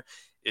center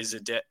is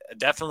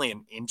definitely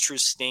an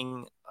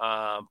interesting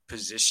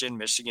position.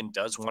 Michigan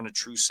does want a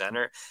true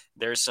center.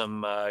 There's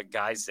some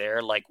guys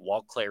there like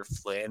Walclair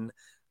Flynn,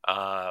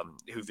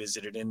 who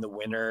visited in the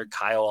winter,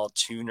 Kyle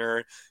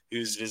Altuner,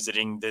 who's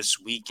visiting this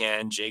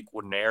weekend, Jake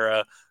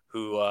Wanera,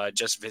 who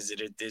just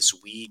visited this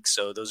week.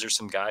 So those are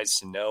some guys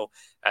to know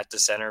at the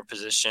center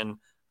position.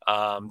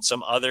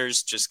 Some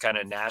others just kind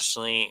of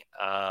nationally,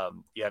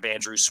 you have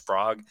Andrew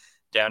Sprague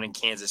down in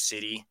Kansas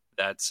City.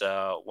 That's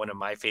one of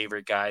my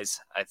favorite guys.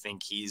 I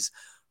think he's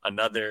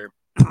another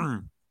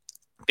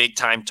big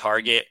time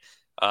target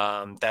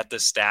that the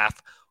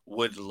staff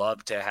would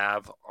love to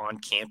have on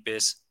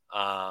campus.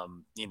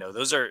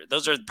 Those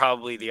are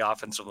probably the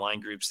offensive line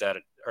groups that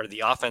are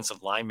the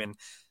offensive linemen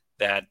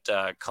that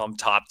come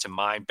top to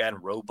mind.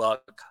 Ben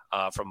Roebuck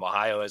from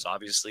Ohio has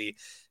obviously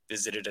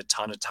visited a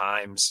ton of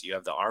times. You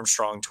have the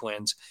Armstrong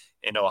twins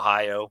in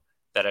Ohio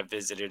that have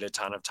visited a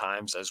ton of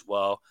times as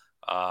well.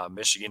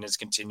 Michigan is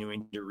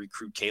continuing to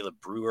recruit Caleb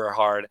Brewer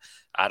hard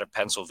out of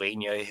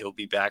Pennsylvania. He'll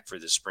be back for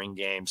the spring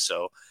game.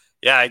 So,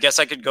 yeah, I guess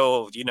I could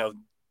go,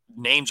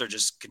 names are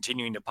just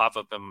continuing to pop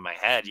up in my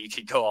head. You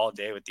could go all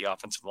day with the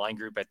offensive line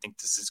group. I think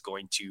this is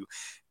going to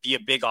be a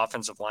big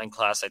offensive line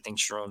class. I think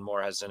Sharon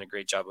Moore has done a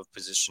great job of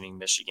positioning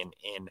Michigan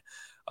in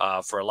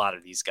for a lot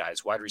of these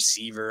guys. Wide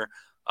receiver,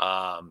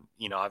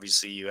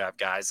 obviously you have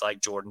guys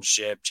like Jordan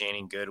Shipp,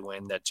 Channing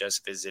Goodwin that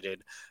just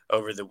visited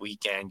over the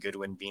weekend.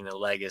 Goodwin being a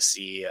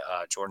legacy,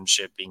 Jordan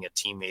Shipp being a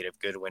teammate of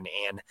Goodwin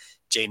and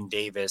Jaden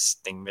Davis.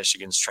 I think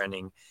Michigan's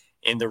trending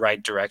in the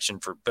right direction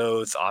for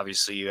both.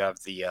 Obviously, you have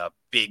the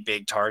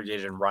big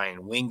target in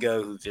Ryan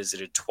Wingo, who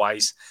visited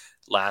twice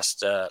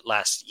last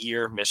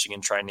year. Michigan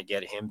trying to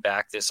get him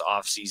back this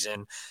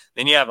offseason.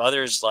 Then you have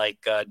others like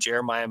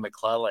Jeremiah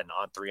McClellan,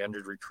 on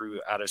 300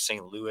 recruit out of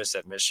St. Louis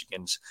that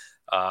Michigan's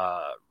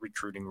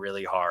recruiting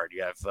really hard.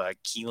 You have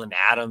Keelan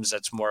Adams,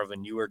 that's more of a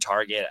newer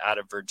target out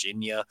of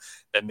Virginia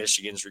that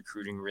Michigan's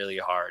recruiting really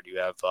hard. You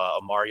have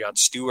Amarion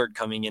Stewart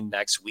coming in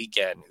next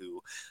weekend,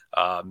 who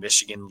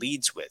Michigan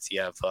leads with.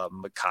 You have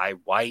Mekhi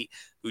White,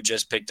 who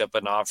just picked up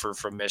an offer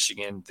from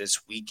Michigan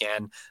this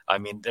weekend. I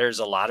mean, there's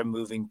a lot of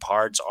moving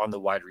parts on the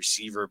wide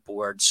receiver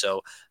board.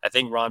 So I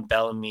think Ron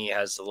Bellamy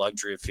has the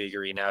luxury of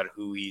figuring out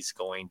who he's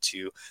going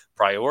to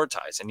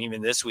prioritize. And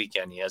even this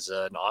weekend, he has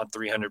an on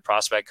 300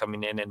 prospect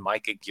coming in and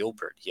Micah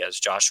Gilbert. He has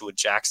Joshua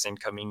Jackson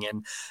coming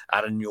in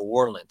out of New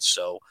Orleans.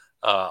 So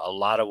a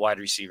lot of wide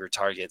receiver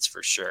targets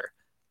for sure.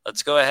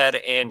 Let's go ahead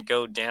and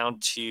go down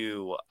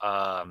to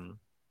I'm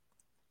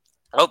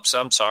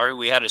sorry.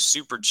 We had a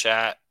super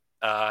chat,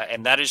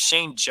 and that is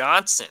Shane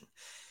Johnson.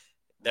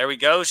 There we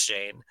go,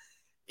 Shane.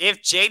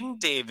 If Jaden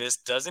Davis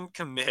doesn't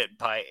commit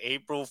by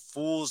April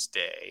Fool's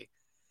Day,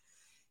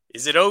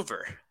 is it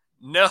over?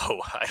 No,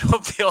 I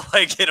don't feel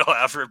like it'll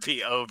ever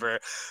be over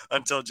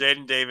until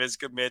Jaden Davis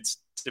commits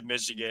to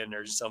Michigan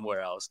or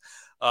somewhere else.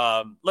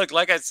 Look,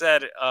 like I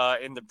said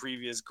in the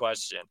previous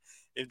question,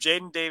 if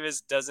Jaden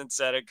Davis doesn't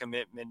set a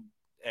commitment,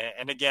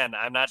 and again,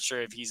 I'm not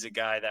sure if he's a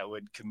guy that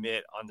would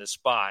commit on the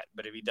spot,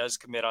 but if he does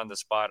commit on the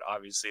spot,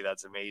 obviously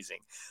that's amazing.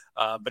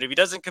 But if he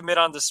doesn't commit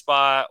on the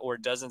spot or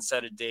doesn't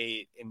set a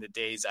date in the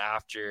days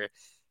after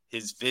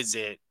his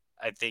visit,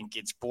 I think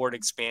it's board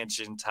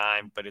expansion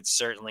time, but it's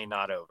certainly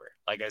not over.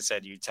 Like I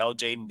said, you tell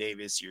Jaden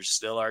Davis, you're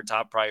still our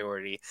top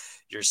priority.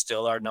 You're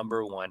still our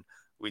number one.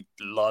 We'd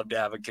love to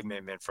have a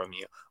commitment from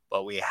you,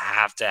 but we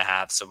have to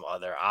have some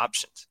other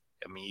options.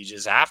 I mean, you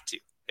just have to.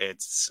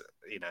 It's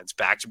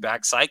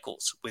back-to-back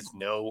cycles with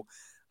no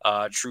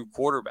true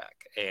quarterback.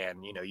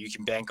 And, you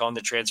can bank on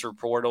the transfer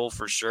portal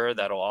for sure.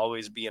 That'll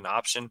always be an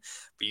option,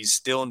 but you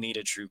still need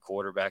a true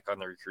quarterback on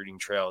the recruiting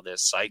trail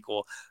this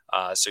cycle.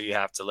 So you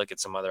have to look at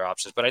some other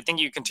options. But I think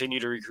you continue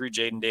to recruit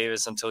Jaden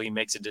Davis until he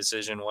makes a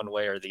decision one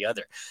way or the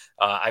other.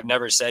 I've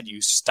never said you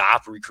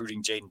stop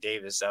recruiting Jaden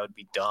Davis. That would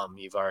be dumb.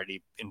 You've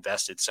already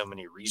invested so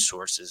many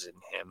resources in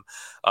him,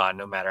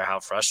 no matter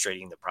how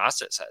frustrating the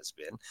process has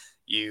been.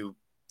 You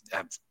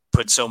have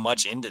put so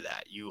much into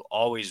that. You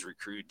always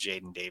recruit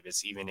Jaden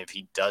Davis, even if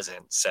he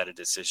doesn't set a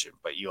decision,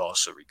 but you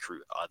also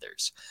recruit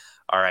others.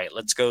 All right,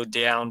 let's go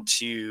down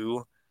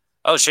to,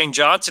 Shane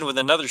Johnson with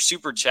another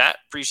super chat.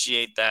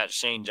 Appreciate that,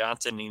 Shane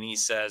Johnson. And he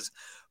says,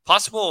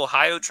 possible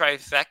Ohio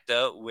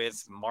trifecta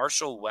with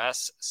Marshall,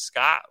 West,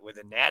 Scott with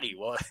a natty.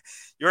 Well,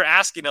 you're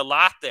asking a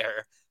lot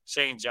there,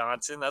 Shane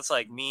Johnson. That's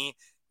like me,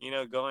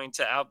 going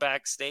to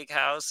Outback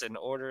Steakhouse and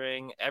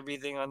ordering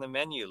everything on the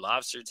menu,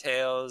 lobster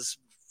tails,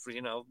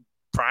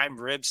 prime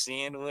rib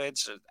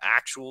sandwich,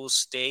 actual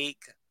steak,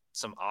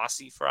 some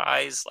Aussie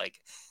fries. Like,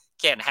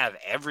 can't have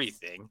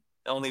everything.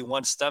 Only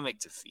one stomach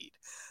to feed.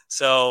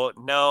 So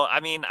no,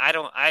 I mean,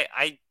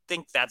 I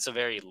think that's a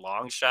very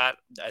long shot,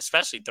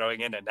 especially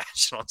throwing in a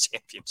national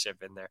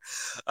championship in there.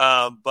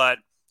 But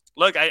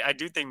look, I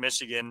do think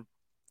Michigan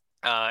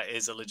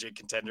is a legit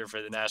contender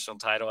for the national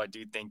title. I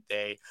do think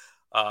they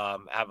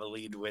have a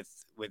lead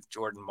with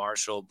Jordan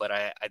Marshall, but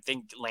I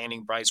think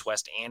landing Bryce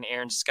West and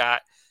Aaron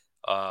Scott,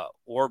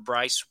 or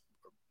Bryce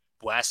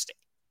West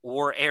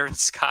or Aaron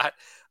Scott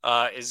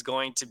is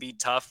going to be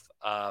tough.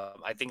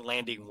 I think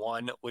landing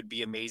one would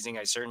be amazing.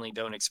 I certainly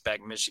don't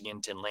expect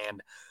Michigan to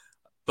land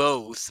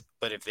both,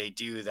 but if they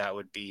do, that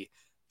would be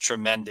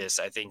tremendous.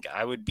 I think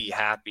I would be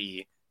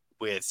happy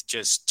with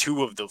just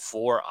two of the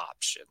four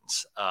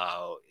options.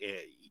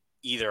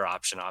 Either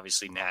option,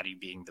 obviously Natty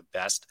being the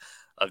best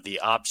of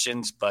the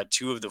options, but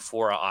two of the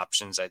four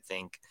options, I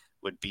think,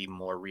 would be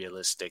more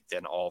realistic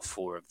than all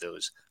four of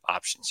those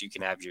options. You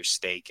can have your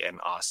steak and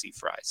Aussie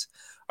fries.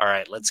 All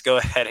right, let's go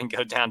ahead and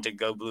go down to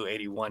Go Blue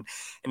 81.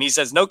 And he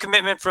says, no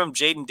commitment from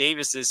Jaden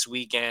Davis this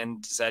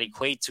weekend. Does that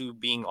equate to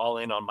being all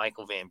in on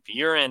Michael Van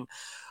Buren?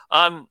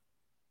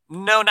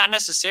 No, not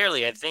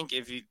necessarily. I think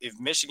if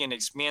Michigan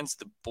expands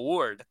the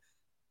board,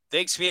 they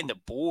expand the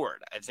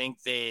board. I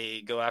think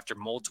they go after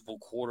multiple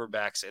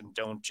quarterbacks and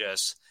don't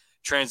just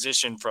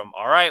transition from,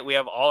 all right, we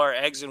have all our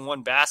eggs in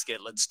one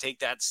basket. Let's take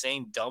that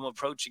same dumb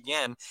approach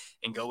again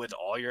and go with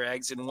all your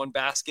eggs in one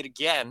basket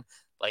again.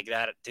 Like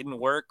that, it didn't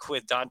work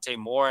with Dante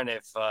Moore. And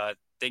if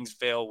things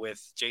fail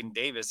with Jaden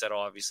Davis, that'll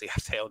obviously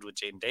have failed with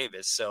Jaden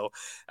Davis. So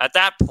at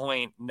that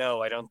point,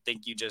 no, I don't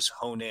think you just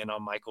hone in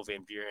on Michael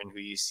Van Buren, who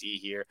you see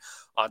here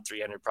on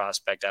 300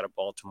 prospect out of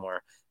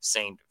Baltimore,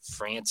 St.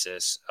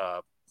 Francis.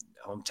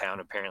 Hometown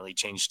apparently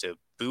changed to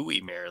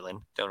Bowie, Maryland.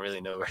 Don't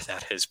really know where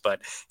that is,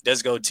 but it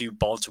does go to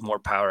Baltimore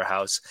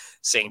powerhouse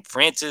St.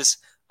 Francis.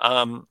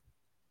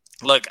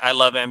 Look, I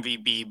love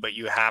MVB, but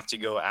you have to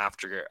go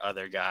after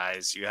other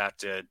guys. You have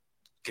to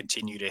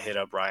continue to hit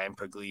up Ryan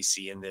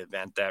Puglisi in the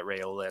event that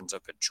Raiola ends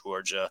up at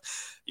Georgia.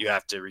 You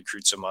have to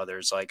recruit some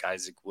others like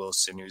Isaac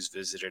Wilson, who's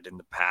visited in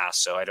the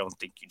past. So I don't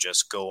think you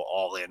just go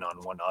all in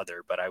on one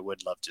other, but I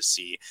would love to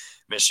see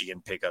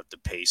Michigan pick up the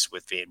pace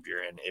with Van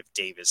Buren if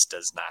Davis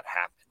does not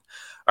happen.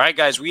 All right,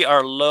 guys, we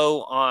are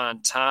low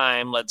on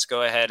time. Let's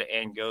go ahead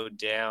and go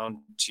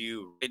down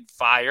to Red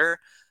Fire,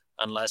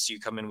 unless you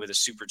come in with a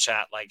super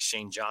chat like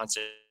Shane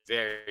Johnson.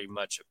 Very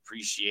much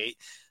appreciate.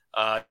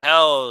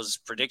 Hell's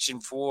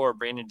prediction for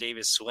Brandon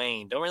Davis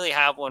Swain. Don't really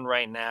have one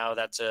right now.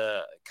 That's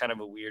a kind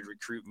of a weird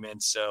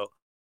recruitment, so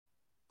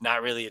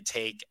not really a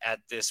take at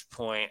this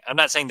point. I'm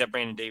not saying that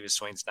Brandon Davis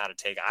Swain's not a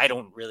take. I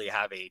don't really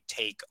have a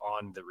take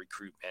on the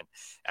recruitment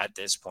at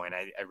this point.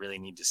 I really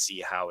need to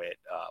see how it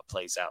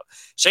plays out.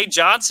 Shay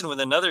Johnson with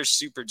another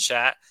super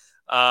chat,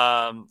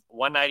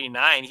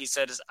 199. He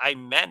says, I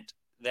meant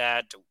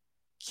that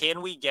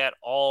can we get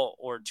all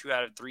or 2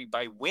 out of 3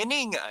 by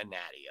winning a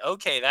natty?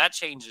 Okay, that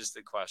changes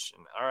the question.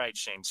 All right,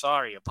 Shane,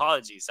 sorry,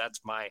 apologies. That's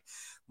my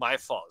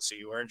fault. So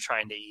you weren't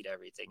trying to eat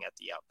everything at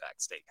the Outback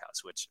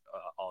Steakhouse, which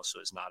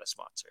also is not a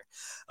sponsor.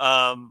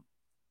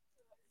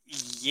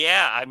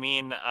 Yeah, I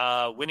mean,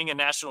 winning a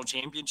national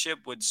championship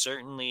would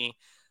certainly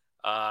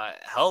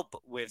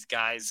help with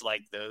guys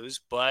like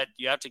those, but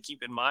you have to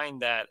keep in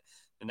mind that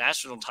the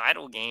national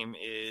title game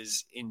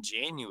is in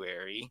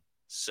January,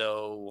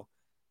 so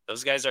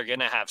those guys are going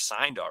to have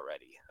signed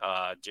already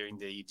during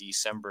the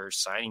December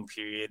signing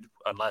period,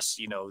 unless,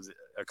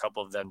 a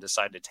couple of them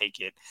decide to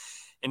take it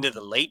into the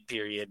late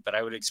period. But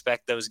I would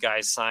expect those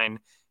guys sign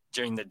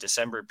during the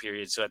December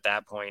period. So at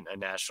that point, a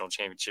national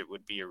championship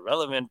would be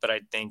irrelevant. But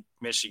I think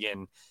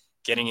Michigan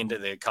getting into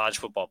the college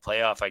football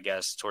playoff, I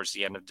guess, towards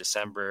the end of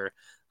December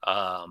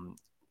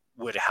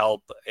would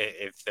help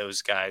if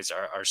those guys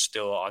are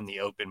still on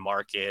the open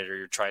market or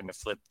you're trying to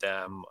flip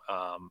them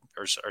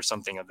or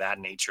something of that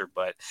nature.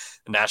 But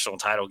the national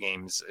title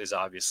games is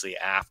obviously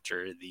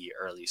after the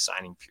early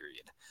signing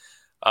period.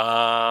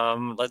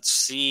 Let's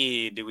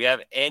see. Do we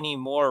have any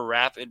more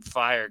rapid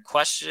fire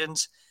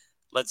questions?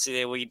 Let's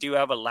see. We do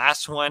have a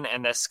last one,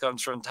 and this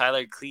comes from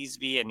Tyler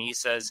Cleesby, and he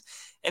says,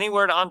 any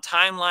word on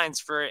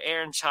timelines for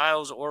Aaron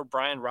Childs or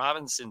Brian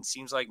Robinson?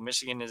 Seems like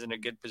Michigan is in a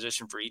good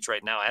position for each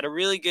right now. I had a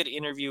really good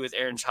interview with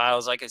Aaron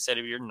Childs. Like I said,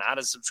 if you're not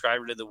a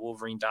subscriber to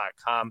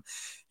thewolverine.com,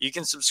 you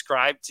can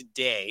subscribe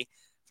today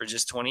for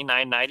just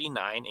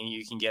 $29.99, and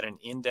you can get an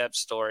in-depth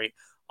story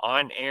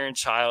on Aaron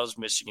Childs,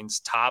 Michigan's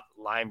top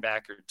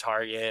linebacker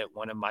target,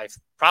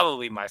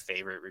 probably my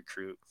favorite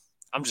recruit.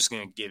 I'm just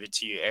going to give it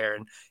to you,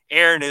 Aaron.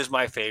 Aaron is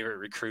my favorite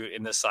recruit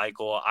in the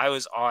cycle. I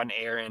was on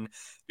Aaron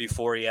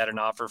before he had an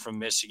offer from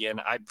Michigan.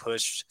 I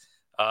pushed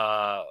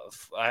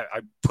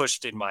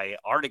in my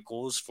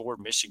articles for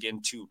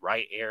Michigan to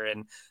write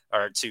Aaron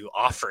or to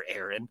offer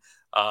Aaron.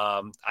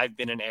 I've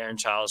been an Aaron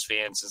Childs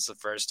fan since the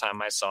first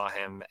time I saw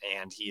him,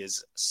 and he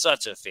is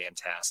such a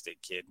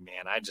fantastic kid,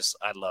 man. I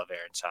love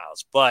Aaron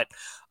Childs. But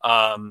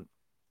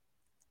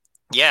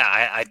yeah,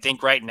 I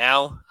think right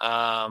now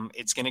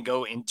it's going to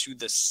go into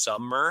the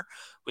summer,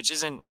 which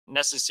isn't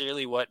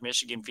necessarily what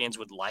Michigan fans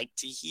would like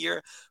to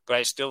hear, but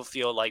I still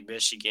feel like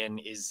Michigan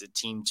is the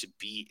team to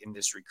beat in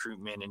this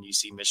recruitment, and you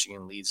see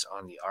Michigan leads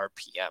on the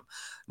RPM.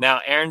 Now,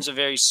 Aaron's a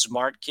very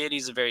smart kid.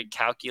 He's a very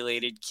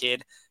calculated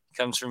kid. He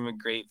comes from a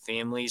great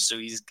family, so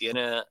he's going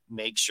to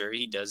make sure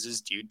he does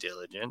his due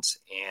diligence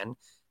and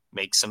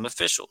make some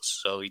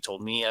officials. So he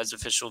told me he has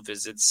official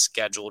visits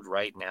scheduled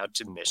right now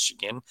to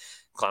Michigan,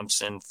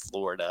 Clemson,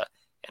 Florida,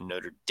 and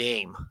Notre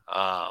Dame.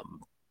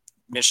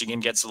 Michigan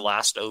gets the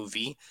last OV.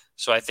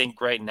 So I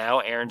think right now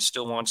Aaron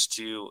still wants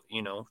to,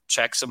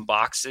 check some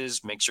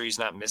boxes, make sure he's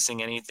not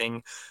missing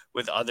anything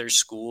with other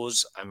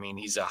schools. I mean,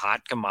 he's a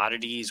hot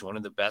commodity. He's one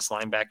of the best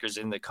linebackers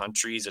in the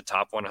country. He's a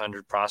top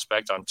 100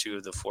 prospect on 2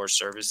 of the 4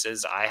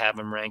 services. I have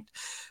him ranked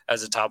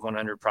as a top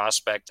 100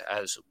 prospect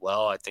as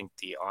well. I think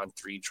the on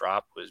 3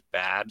 drop was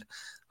bad.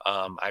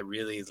 I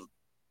really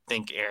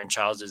think Aaron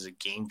Childs is a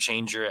game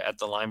changer at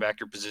the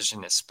linebacker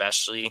position,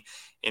 especially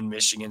in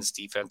Michigan's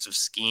defensive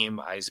scheme.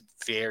 I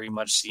very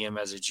much see him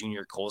as a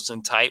Junior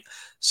Colson type.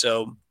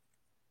 So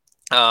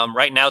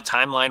right now,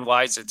 timeline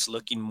wise, it's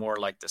looking more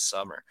like the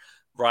summer.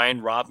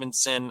 Brian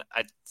Robinson,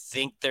 I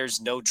think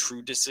there's no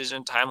true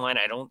decision timeline.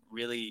 I don't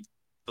really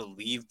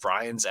believe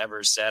Brian's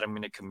ever said I'm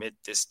going to commit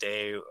this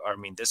day, or I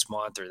mean this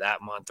month or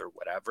that month or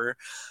whatever.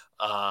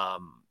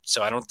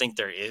 So I don't think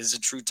there is a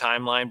true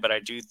timeline, but I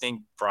do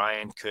think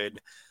Brian could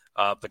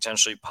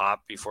potentially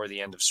pop before the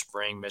end of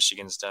spring.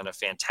 Michigan's done a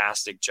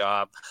fantastic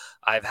job.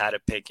 I've had a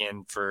pick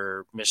in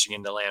for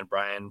Michigan to land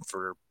Brian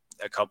for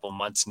a couple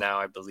months now,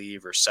 I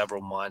believe, or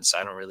several months.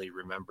 I don't really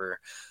remember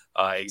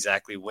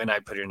exactly when I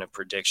put in a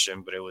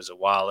prediction, but it was a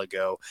while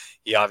ago.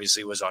 He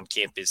obviously was on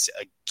campus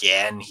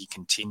again. He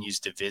continues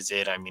to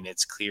visit. I mean,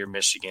 it's clear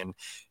Michigan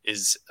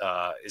is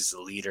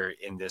the leader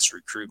in this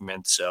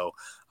recruitment. So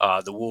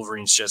the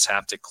Wolverines just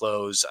have to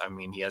close. I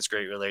mean, he has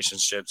great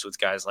relationships with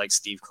guys like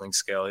Steve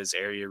Klinkscale, his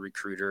area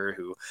recruiter,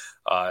 who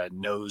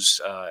knows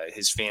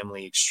his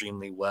family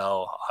extremely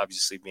well,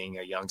 obviously being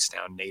a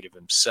Youngstown native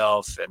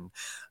himself. And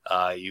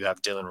you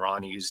have Dylan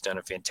Ronnie, who's done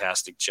a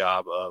fantastic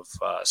job of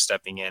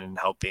stepping in and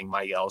helping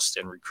Mike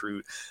Elston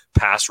recruit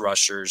pass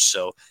rushers.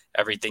 So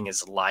everything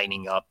is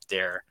lining up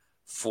there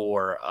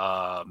for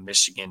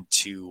Michigan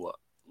to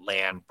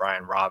land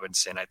Brian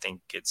Robinson. I think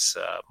it's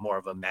more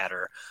of a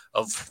matter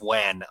of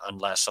when,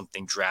 unless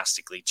something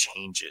drastically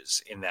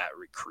changes in that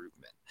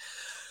recruitment.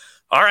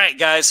 All right,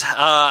 guys.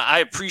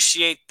 I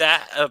appreciate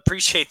that.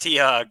 Appreciate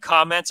the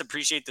comments.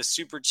 Appreciate the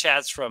super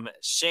chats from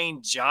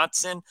Shane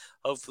Johnson.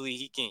 Hopefully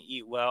he can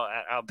eat well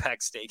at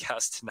Outback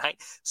Steakhouse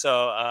tonight.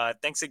 So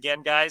thanks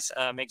again, guys.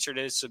 Make sure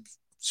to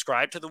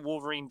subscribe to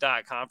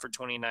thewolverine.com for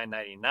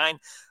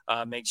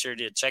 $29.99. Make sure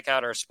to check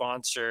out our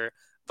sponsor,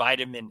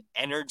 Vitamin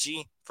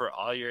Energy, for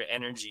all your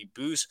energy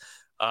boosts.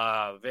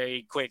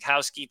 Very quick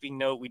housekeeping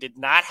note. We did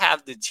not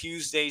have the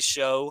Tuesday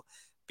show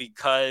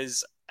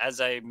because,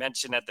 as I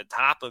mentioned at the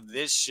top of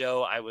this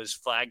show, I was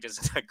flagged as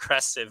an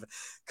aggressive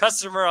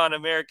customer on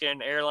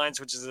American Airlines,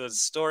 which is a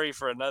story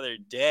for another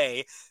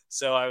day.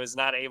 So I was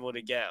not able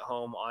to get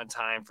home on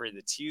time for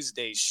the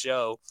Tuesday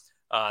show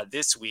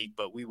this week,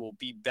 but we will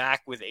be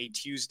back with a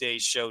Tuesday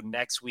show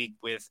next week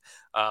with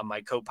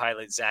my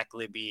co-pilot, Zach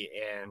Libby,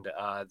 and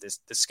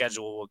the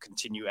schedule will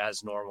continue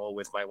as normal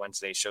with my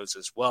Wednesday shows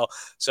as well.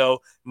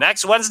 So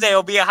next Wednesday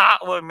will be a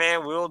hot one,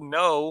 man. We'll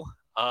know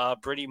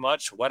pretty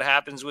much what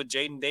happens with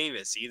Jaden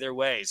Davis either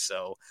way.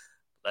 So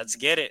let's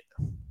get it.